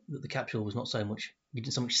to joke that the capsule was not so much, you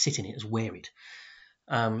didn't so much sit in it as wear it.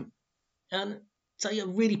 And so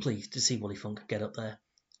I'm really pleased to see Wally Funk get up there.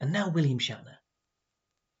 And now William Shatner.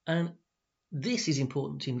 And this is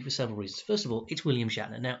important to me for several reasons. First of all, it's William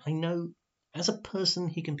Shatner. Now, I know as a person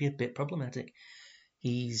he can be a bit problematic.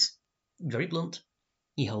 He's very blunt.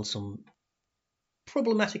 He holds some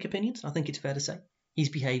problematic opinions, I think it's fair to say. He's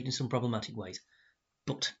behaved in some problematic ways.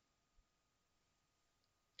 But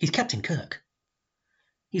he's Captain Kirk.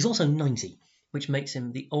 He's also 90, which makes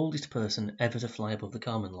him the oldest person ever to fly above the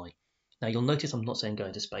Kármán line. Now, you'll notice I'm not saying go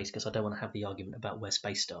into space because I don't want to have the argument about where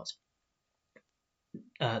space starts.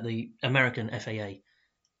 The American FAA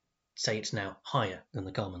say it's now higher than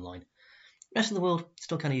the Kármán line. The rest of the world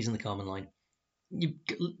still kind of using the Kármán line.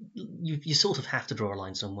 You sort of have to draw a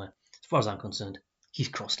line somewhere. As far as I'm concerned, he's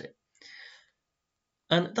crossed it.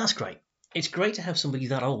 And that's great. It's great to have somebody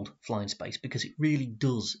that old fly in space because it really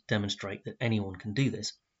does demonstrate that anyone can do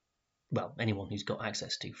this. Well, anyone who's got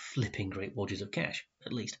access to flipping great wadges of cash,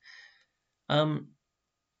 at least. But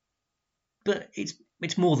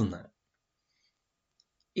it's more than that.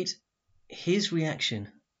 It's his reaction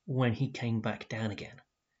when he came back down again.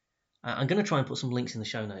 I'm going to try and put some links in the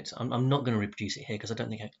show notes. I'm not going to reproduce it here because I don't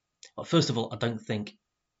think well, first of all, I don't think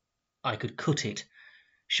I could cut it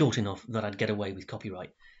short enough that I'd get away with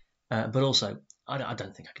copyright. But also, I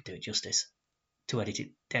don't think I could do it justice to edit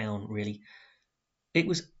it down, really. It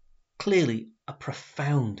was clearly a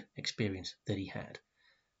profound experience that he had.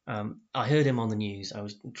 I heard him on the news. I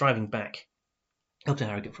was driving back up to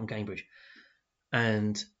Harrogate from Cambridge,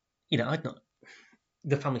 and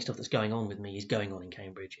the family stuff that's going on with me is going on in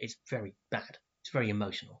Cambridge. It's very bad. It's very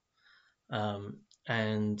emotional, and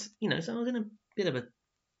so I was in a bit of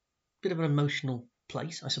an emotional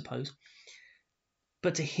place, I suppose.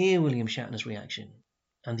 But to hear William Shatner's reaction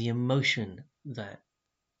and the emotion that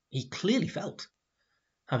he clearly felt,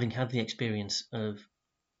 having had the experience of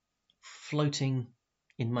floating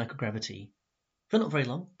in microgravity for not very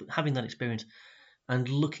long, but having that experience and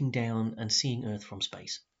looking down and seeing Earth from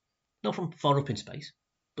space. Not from far up in space,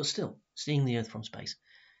 but still seeing the Earth from space.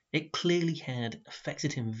 It clearly had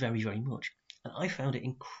affected him very, very much, and I found it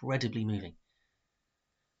incredibly moving.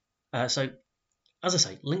 So, as I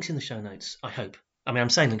say, links in the show notes, I hope. I mean,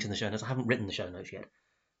 I'm saying links in the show notes. I haven't written the show notes yet.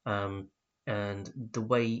 And the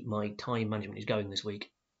way my time management is going this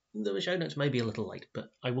week, the show notes may be a little late,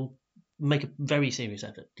 but I will make a very serious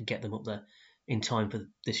effort to get them up there in time for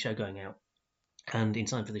this show going out and in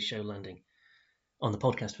time for this show landing on the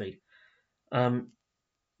podcast feed.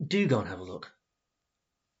 Do go and have a look.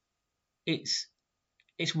 It's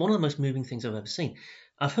one of the most moving things I've ever seen.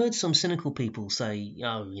 I've heard some cynical people say,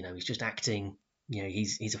 "Oh, he's just acting.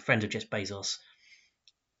 He's a friend of Jeff Bezos,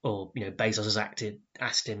 or Bezos has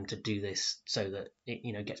asked him to do this so that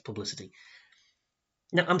it gets publicity."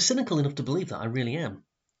 Now, I'm cynical enough to believe that. I really am,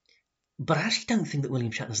 but I actually don't think that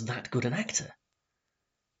William Shatner's that good an actor.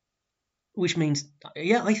 Which means,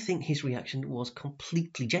 yeah, I think his reaction was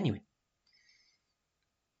completely genuine.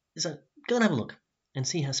 So go and have a look and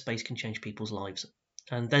see how space can change people's lives.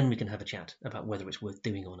 And then we can have a chat about whether it's worth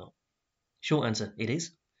doing or not. Short answer, it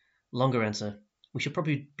is. Longer answer, we should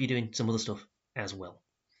probably be doing some other stuff as well.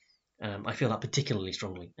 I feel that particularly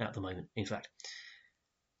strongly at the moment, in fact.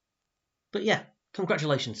 But yeah,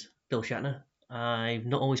 congratulations, Bill Shatner. I've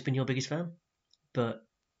not always been your biggest fan, but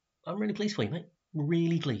I'm really pleased for you, mate.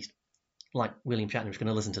 Really pleased. Like William Shatner is going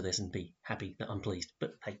to listen to this and be happy that I'm pleased.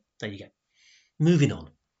 But hey, there you go. Moving on.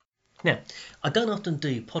 Now, I don't often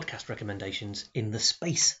do podcast recommendations in the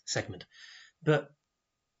space segment, but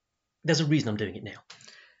there's a reason I'm doing it now.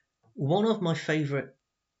 One of my favourite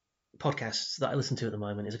podcasts that I listen to at the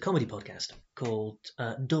moment is a comedy podcast called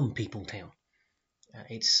Dumb People Town.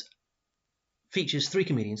 It features three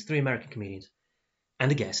American comedians,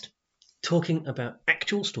 and a guest talking about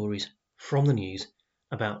actual stories from the news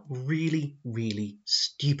about really, really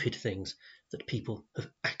stupid things that people have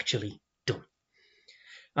actually done.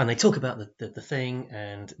 And they talk about the thing,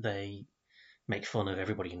 and they make fun of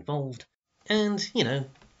everybody involved, and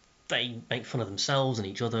they make fun of themselves and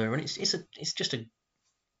each other, and it's just an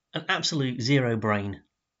absolute zero brain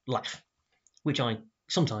laugh, which I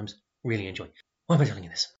sometimes really enjoy. Why am I telling you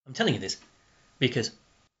this? I'm telling you this because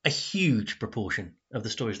a huge proportion of the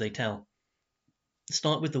stories they tell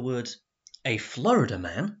start with the words "a Florida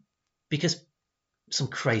man," because some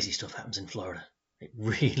crazy stuff happens in Florida. It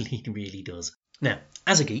really, really does. Now,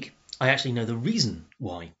 as a geek, I actually know the reason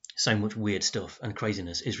why so much weird stuff and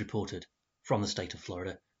craziness is reported from the state of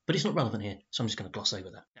Florida, but it's not relevant here, so I'm just going to gloss over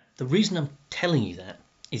that. The reason I'm telling you that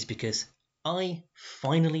is because I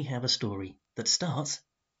finally have a story that starts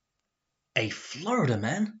 "a Florida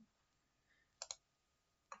man,"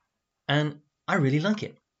 and I really like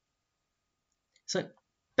it. So,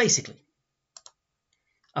 basically,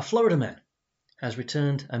 a Florida man has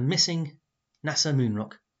returned a missing NASA moon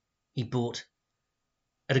rock he bought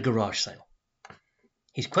at a garage sale.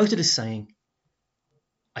 He's quoted as saying,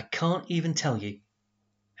 "I can't even tell you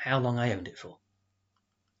how long I owned it for."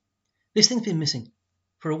 This thing's been missing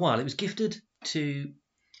for a while. It was gifted to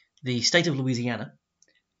the state of Louisiana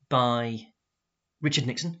by Richard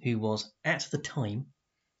Nixon, who was at the time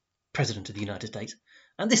President of the United States.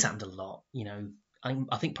 And this happened a lot.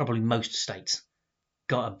 I think probably most states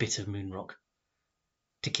got a bit of moon rock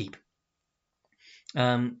to keep.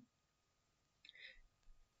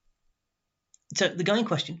 So the guy in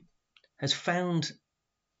question has found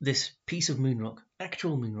this piece of moon rock,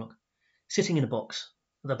 actual moon rock, sitting in a box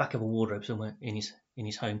the back of a wardrobe somewhere in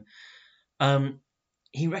his home.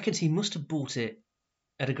 He reckons he must have bought it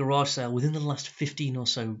at a garage sale within the last 15 or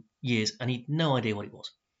so years, and he'd no idea what it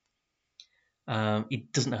was. He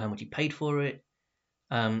doesn't know how much he paid for it.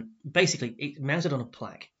 Basically, it's mounted on a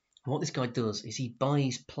plaque. And what this guy does is he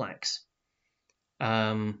buys plaques,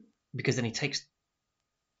 because then he takes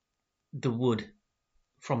the wood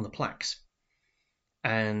from the plaques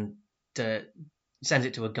and sends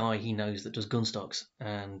it to a guy he knows that does gun stocks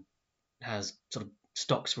and has sort of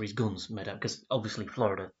stocks for his guns made out, because obviously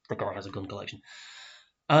Florida, the guy has a gun collection.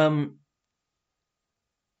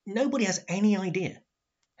 Nobody has any idea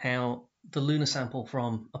how the lunar sample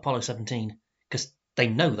from Apollo 17, because they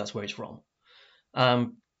know that's where it's from, they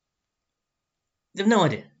have no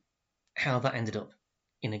idea how that ended up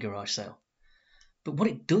in a garage sale. But what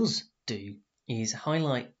it does do is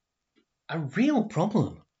highlight a real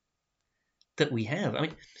problem that we have. I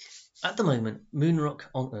mean, at the moment, moon rock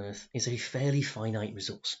on Earth is a fairly finite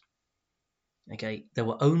resource. Okay, there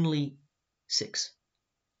were only 6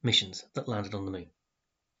 missions that landed on the moon,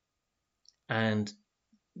 and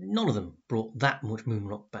none of them brought that much moon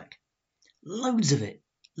rock back. Loads of it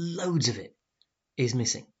is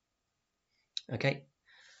missing. Okay,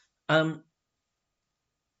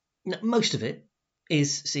 most of it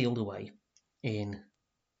is sealed away in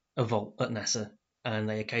a vault at NASA, and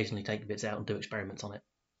they occasionally take bits out and do experiments on it,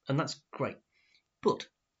 and that's great. But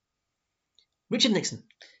Richard Nixon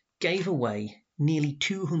gave away nearly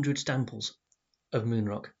 200 samples of moon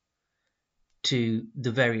rock to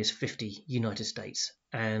the various 50 United States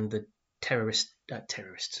and the terrorists.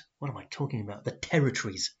 What am I talking about? The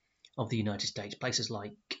territories of the United States, places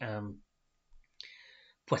like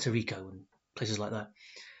Puerto Rico and places like that.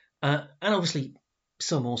 And obviously,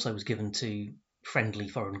 some also was given to friendly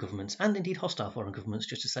foreign governments and indeed hostile foreign governments,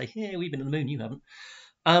 just to say, "Hey, we've been to the moon, you haven't."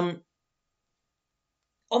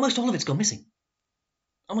 Almost all of it's gone missing.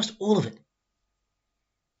 Almost all of it.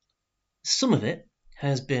 Some of it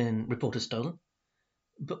has been reported stolen,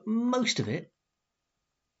 but most of it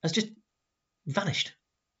has just vanished.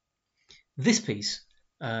 This piece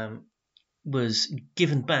was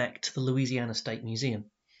given back to the Louisiana State Museum,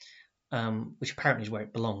 which apparently is where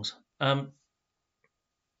it belongs.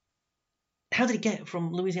 How did it get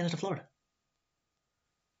from Louisiana to Florida?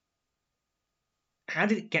 How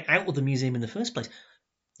did it get out of the museum in the first place?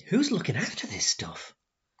 Who's looking after this stuff?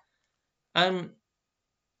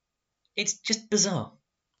 It's just bizarre.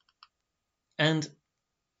 And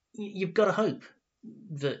you've got to hope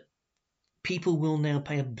that people will now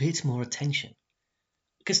pay a bit more attention.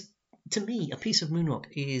 Because to me, a piece of moon rock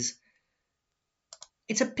it's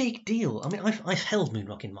a big deal. I mean, I've held moon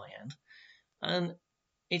rock in my hand, and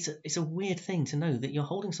it's a weird thing to know that you're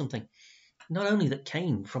holding something not only that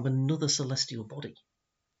came from another celestial body,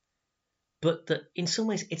 but that in some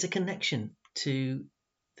ways it's a connection to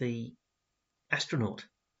the astronaut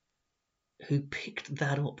who picked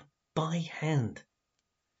that up by hand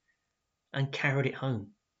and carried it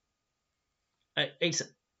home. It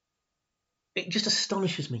just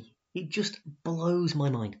astonishes me. It just blows my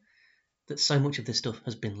mind that so much of this stuff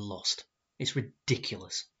has been lost. It's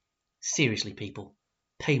ridiculous. Seriously, people,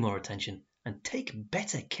 pay more attention and take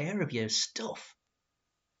better care of your stuff.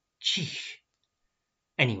 Gee.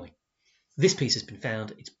 Anyway, this piece has been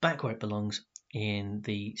found. It's back where it belongs, in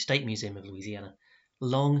the State Museum of Louisiana.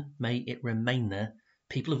 Long may it remain there.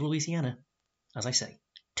 People of Louisiana, as I say,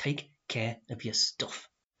 take care of your stuff.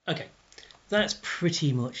 Okay, that's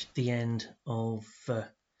pretty much the end of the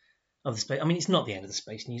space. I mean, it's not the end of the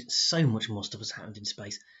space news. So much more stuff has happened in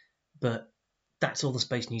space, but that's all the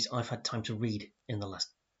space news I've had time to read in the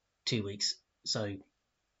last 2 weeks. So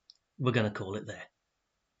we're going to call it there.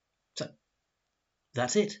 So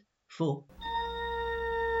that's it for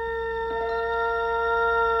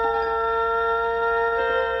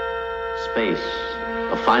Space,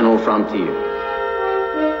 a final frontier.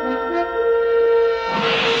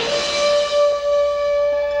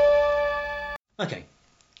 Okay,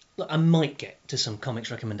 look, I might get to some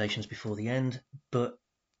comics recommendations before the end, but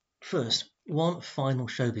first, one final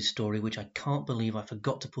showbiz story which I can't believe I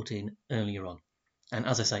forgot to put in earlier on. And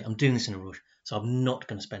as I say, I'm doing this in a rush, so I'm not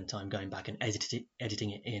going to spend time going back and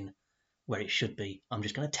editing it in where it should be. I'm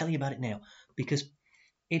just going to tell you about it now, because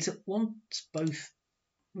it's at once both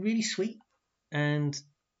really sweet and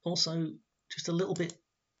also just a little bit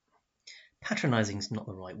patronizing is not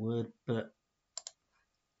the right word, but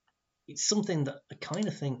it's something that I kind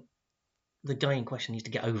of think the guy in question needs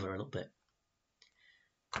to get over a little bit.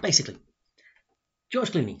 Basically,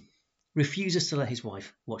 George Clooney refuses to let his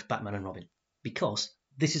wife watch Batman and Robin because,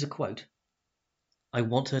 this is a quote, "I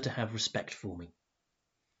want her to have respect for me."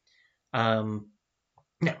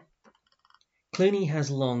 Clooney has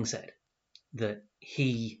long said that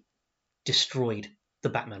he destroyed the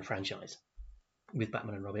Batman franchise with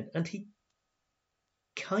Batman and Robin, and he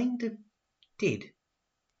kind of did.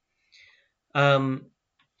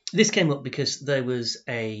 This came up because there was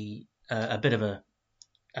a bit of a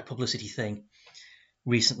publicity thing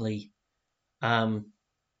recently. Obviously,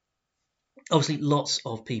 lots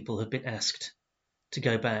of people have been asked to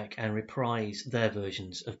go back and reprise their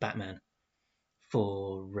versions of Batman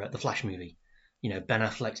for the Flash movie. Ben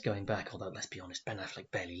Affleck's going back, although let's be honest, Ben Affleck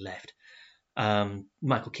barely left.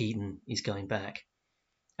 Michael Keaton is going back.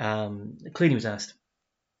 Clooney was asked,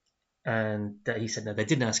 and he said, no, they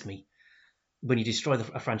didn't ask me. When you destroy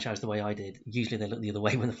a franchise the way I did, usually they look the other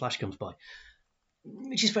way when the Flash comes by.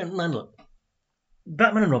 Which is fair. Man, look,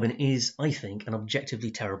 Batman and Robin is, I think, an objectively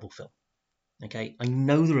terrible film. Okay, I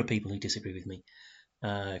know there are people who disagree with me.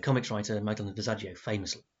 Comics writer Magdalene Visaggio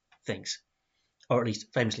famously thinks, or at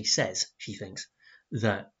least famously says she thinks,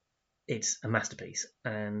 that it's a masterpiece.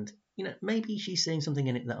 And, maybe she's seeing something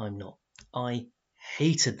in it that I'm not. I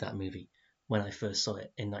hated that movie when I first saw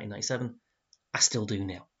it in 1997. I still do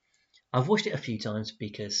now. I've watched it a few times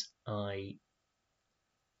because I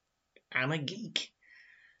am a geek.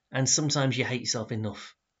 And sometimes you hate yourself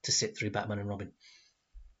enough to sit through Batman and Robin.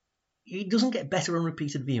 It doesn't get better on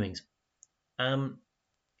repeated viewings.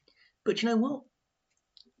 But you know what?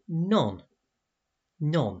 None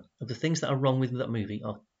of the things that are wrong with that movie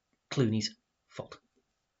are Clooney's fault.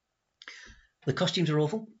 The costumes are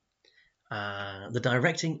awful. The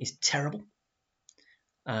directing is terrible.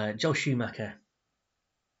 Joel Schumacher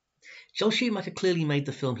clearly made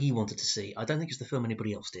the film he wanted to see. I don't think it's the film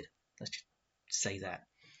anybody else did. Let's just say that.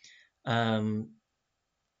 Arnold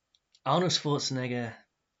Schwarzenegger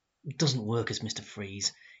doesn't work as Mr.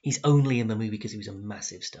 Freeze. He's only in the movie because he was a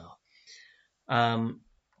massive star. But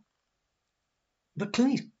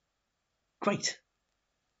Clooney's great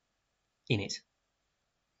in it.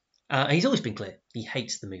 He's always been clear he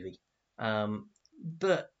hates the movie.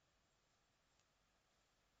 But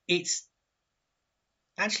it's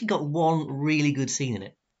actually got one really good scene in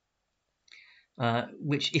it,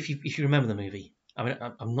 which, if you remember the movie, I mean,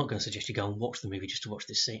 I'm not going to suggest you go and watch the movie just to watch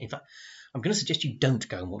this scene. In fact, I'm going to suggest you don't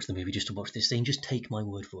go and watch the movie just to watch this scene. Just take my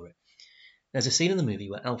word for it. There's a scene in the movie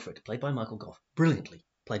where Alfred, played by Michael Gough, brilliantly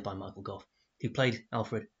played by Michael Gough, who played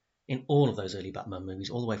Alfred in all of those early Batman movies,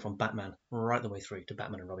 all the way from Batman right the way through to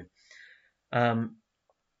Batman and Robin.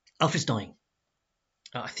 Alfred's dying.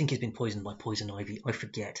 I think he's been poisoned by poison ivy. I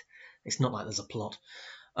forget. It's not like there's a plot.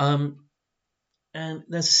 And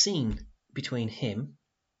there's a scene between him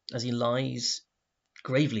as he lies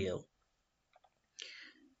gravely ill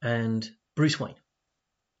and Bruce Wayne,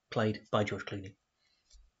 played by George Clooney.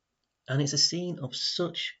 And it's a scene of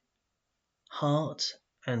such heart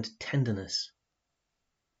and tenderness.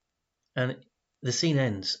 And the scene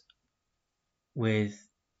ends with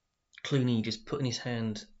Clooney just putting his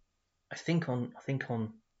hand, I think on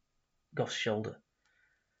Gough's shoulder,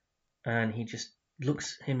 and he just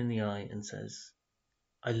looks him in the eye and says,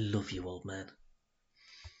 "I love you, old man."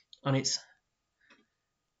 And it's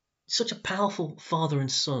such a powerful father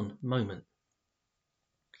and son moment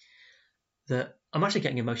that I'm actually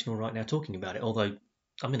getting emotional right now talking about it, although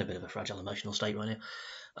I'm in a bit of a fragile emotional state right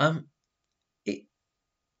now.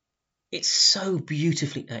 It's so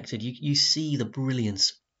beautifully acted. You see the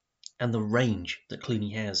brilliance and the range that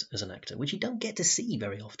Clooney has as an actor, which you don't get to see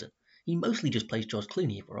very often. He mostly just plays George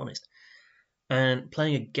Clooney, if we're honest. And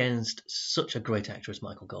playing against such a great actor as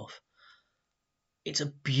Michael Gough, it's a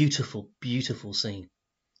beautiful, beautiful scene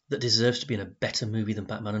that deserves to be in a better movie than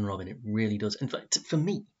Batman and Robin. It really does. In fact, for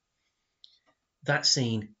me, that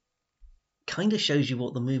scene kind of shows you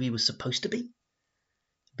what the movie was supposed to be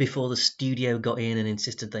before the studio got in and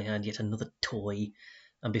insisted they had yet another toy,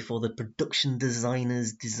 and before the production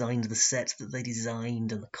designers designed the sets that they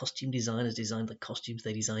designed and the costume designers designed the costumes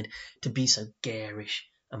they designed to be so garish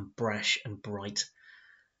and brash and bright.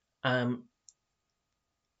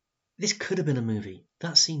 This could have been a movie.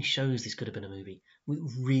 That scene shows this could have been a movie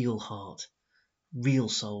with real heart, real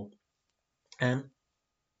soul. And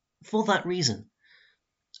for that reason,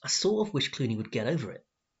 I sort of wish Clooney would get over it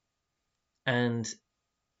and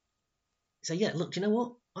say, yeah, look, do you know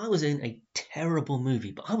what? I was in a terrible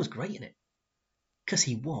movie, but I was great in it. Because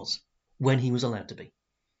he was, when he was allowed to be.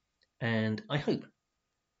 And I hope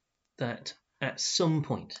that at some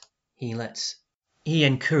point he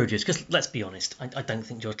encourages, because let's be honest, I don't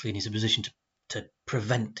think George Clooney is in a position to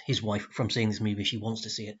prevent his wife from seeing this movie if she wants to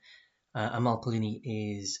see it. Amal Clooney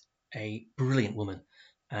is a brilliant woman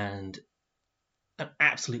and an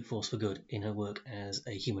absolute force for good in her work as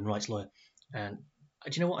a human rights lawyer. And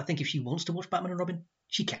do you know what? I think if she wants to watch Batman and Robin,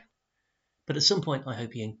 she can. But at some point, I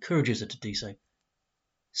hope he encourages her to do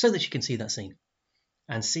so that she can see that scene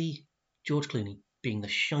and see George Clooney being the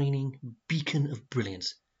shining beacon of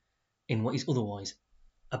brilliance in what is otherwise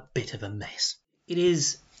a bit of a mess. It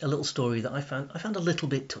is a little story that I found a little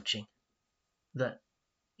bit touching. That,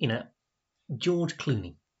 George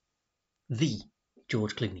Clooney, the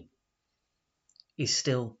George Clooney, is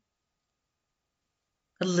still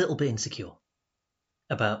a little bit insecure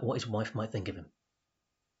about what his wife might think of him.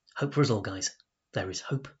 Hope for us all, guys. There is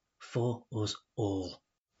hope for us all.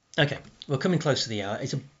 Okay, we're coming close to the hour.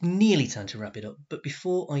 It's nearly time to wrap it up. But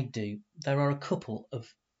before I do, there are a couple of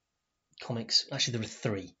comics. Actually, there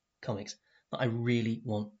are 3 comics that I really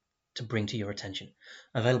want to bring to your attention.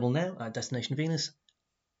 Available now at Destination Venus,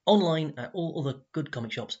 online at all other good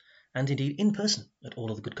comic shops, and indeed in person at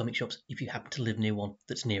all other good comic shops if you happen to live near one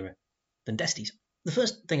that's nearer than Desty's. The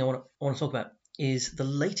first thing I want to talk about is the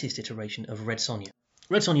latest iteration of Red Sonja.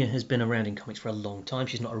 Red Sonja has been around in comics for a long time.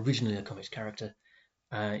 She's not originally a comics character.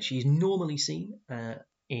 She's normally seen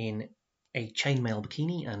in a chainmail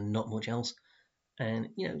bikini and not much else. And,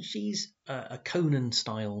 she's a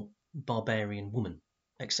Conan-style barbarian woman,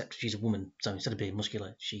 except she's a woman, so instead of being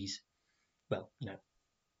muscular, she's,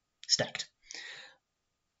 stacked.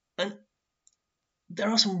 And there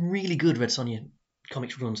are some really good Red Sonja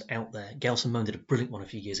comics runs out there. Gail Simone did a brilliant one a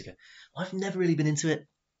few years ago. I've never really been into it.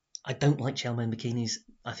 I don't like chainmail bikinis.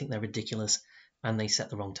 I think they're ridiculous, and they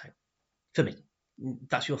set the wrong tone. For me.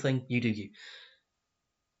 That's your thing, you do you.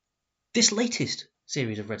 This latest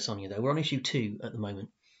series of Red Sonja, though, we're on issue 2 at the moment.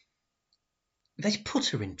 They put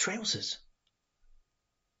her in trousers.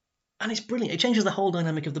 And it's brilliant. It changes the whole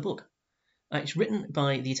dynamic of the book. It's written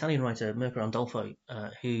by the Italian writer Mirka Andolfo,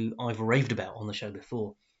 who I've raved about on the show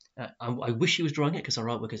before. I wish she was drawing it because her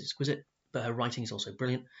artwork is exquisite, but her writing is also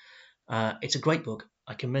brilliant. It's a great book.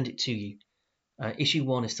 I commend it to you. Issue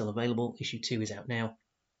 1 is still available. Issue 2 is out now.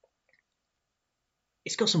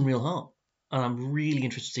 It's got some real heart, and I'm really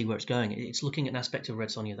interested to see where it's going. It's looking at an aspect of Red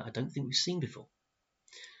Sonja that I don't think we've seen before.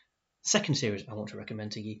 Second series I want to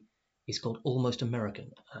recommend to you is called Almost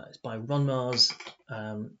American. It's by Ron Mars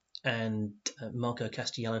and Marco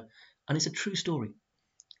Castiello, and it's a true story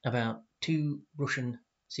about 2 Russian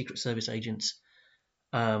Secret Service agents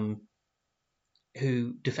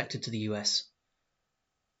who defected to the US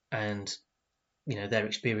and, their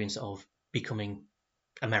experience of becoming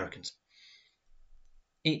Americans.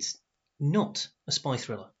 It's not a spy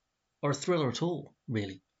thriller, or a thriller at all,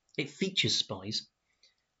 really. It features spies,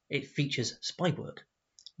 it features spy work,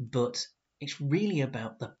 but it's really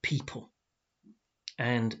about the people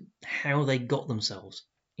and how they got themselves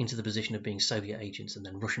into the position of being Soviet agents and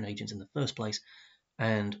then Russian agents in the first place,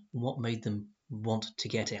 and what made them want to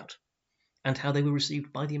get out, and how they were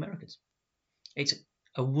received by the Americans. It's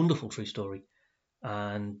a wonderful true story,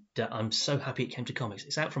 and I'm so happy it came to comics.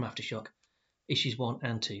 It's out from Aftershock. Issues 1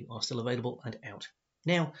 and 2 are still available and out.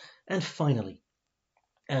 Now, and finally,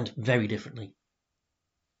 and very differently,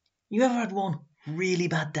 you ever had one really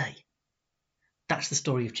bad day? That's the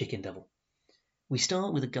story of Chicken Devil. We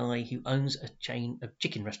start with a guy who owns a chain of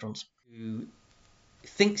chicken restaurants who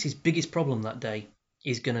thinks his biggest problem that day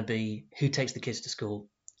is going to be who takes the kids to school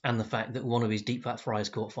and the fact that one of his deep fat fries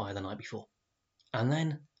caught fire the night before. And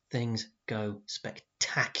then things go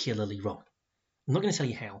spectacularly wrong. I'm not going to tell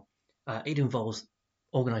you how. It involves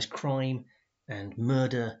organised crime and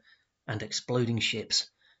murder and exploding ships.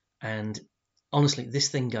 And honestly, this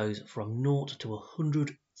thing goes from 0 to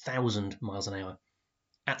 100,000 miles an hour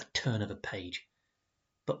at the turn of a page.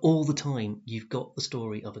 But all the time, you've got the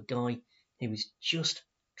story of a guy who is just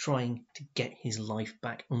trying to get his life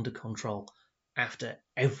back under control after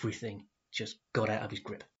everything just got out of his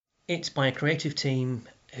grip. It's by a creative team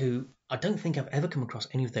who I don't think I've ever come across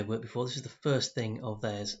any of their work before. This is the first thing of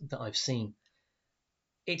theirs that I've seen.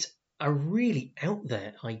 It's a really out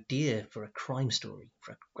there idea for a crime story,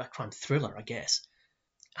 for a crime thriller, I guess.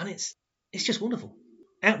 And it's just wonderful.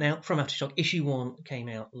 Out now from Aftershock. Issue 1 came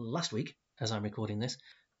out last week, as I'm recording this.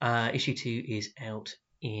 Issue 2 is out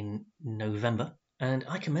in November, and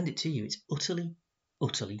I commend it to you. It's utterly,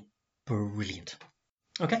 utterly brilliant.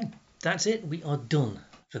 Okay, that's it. We are done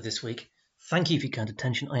for this week. Thank you for your kind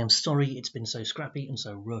attention. I am sorry it's been so scrappy and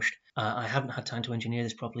so rushed. I haven't had time to engineer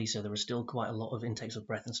this properly, so there are still quite a lot of intakes of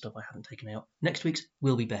breath and stuff I haven't taken out. Next week's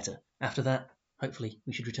will be better. After that, hopefully,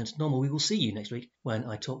 we should return to normal. We will see you next week when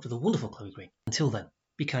I talk to the wonderful Chloe Green. Until then,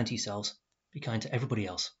 be kind to yourselves, be kind to everybody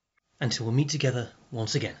else. Until we'll meet together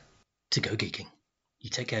once again to go geeking. You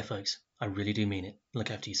take care, folks. I really do mean it. Look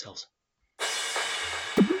after yourselves.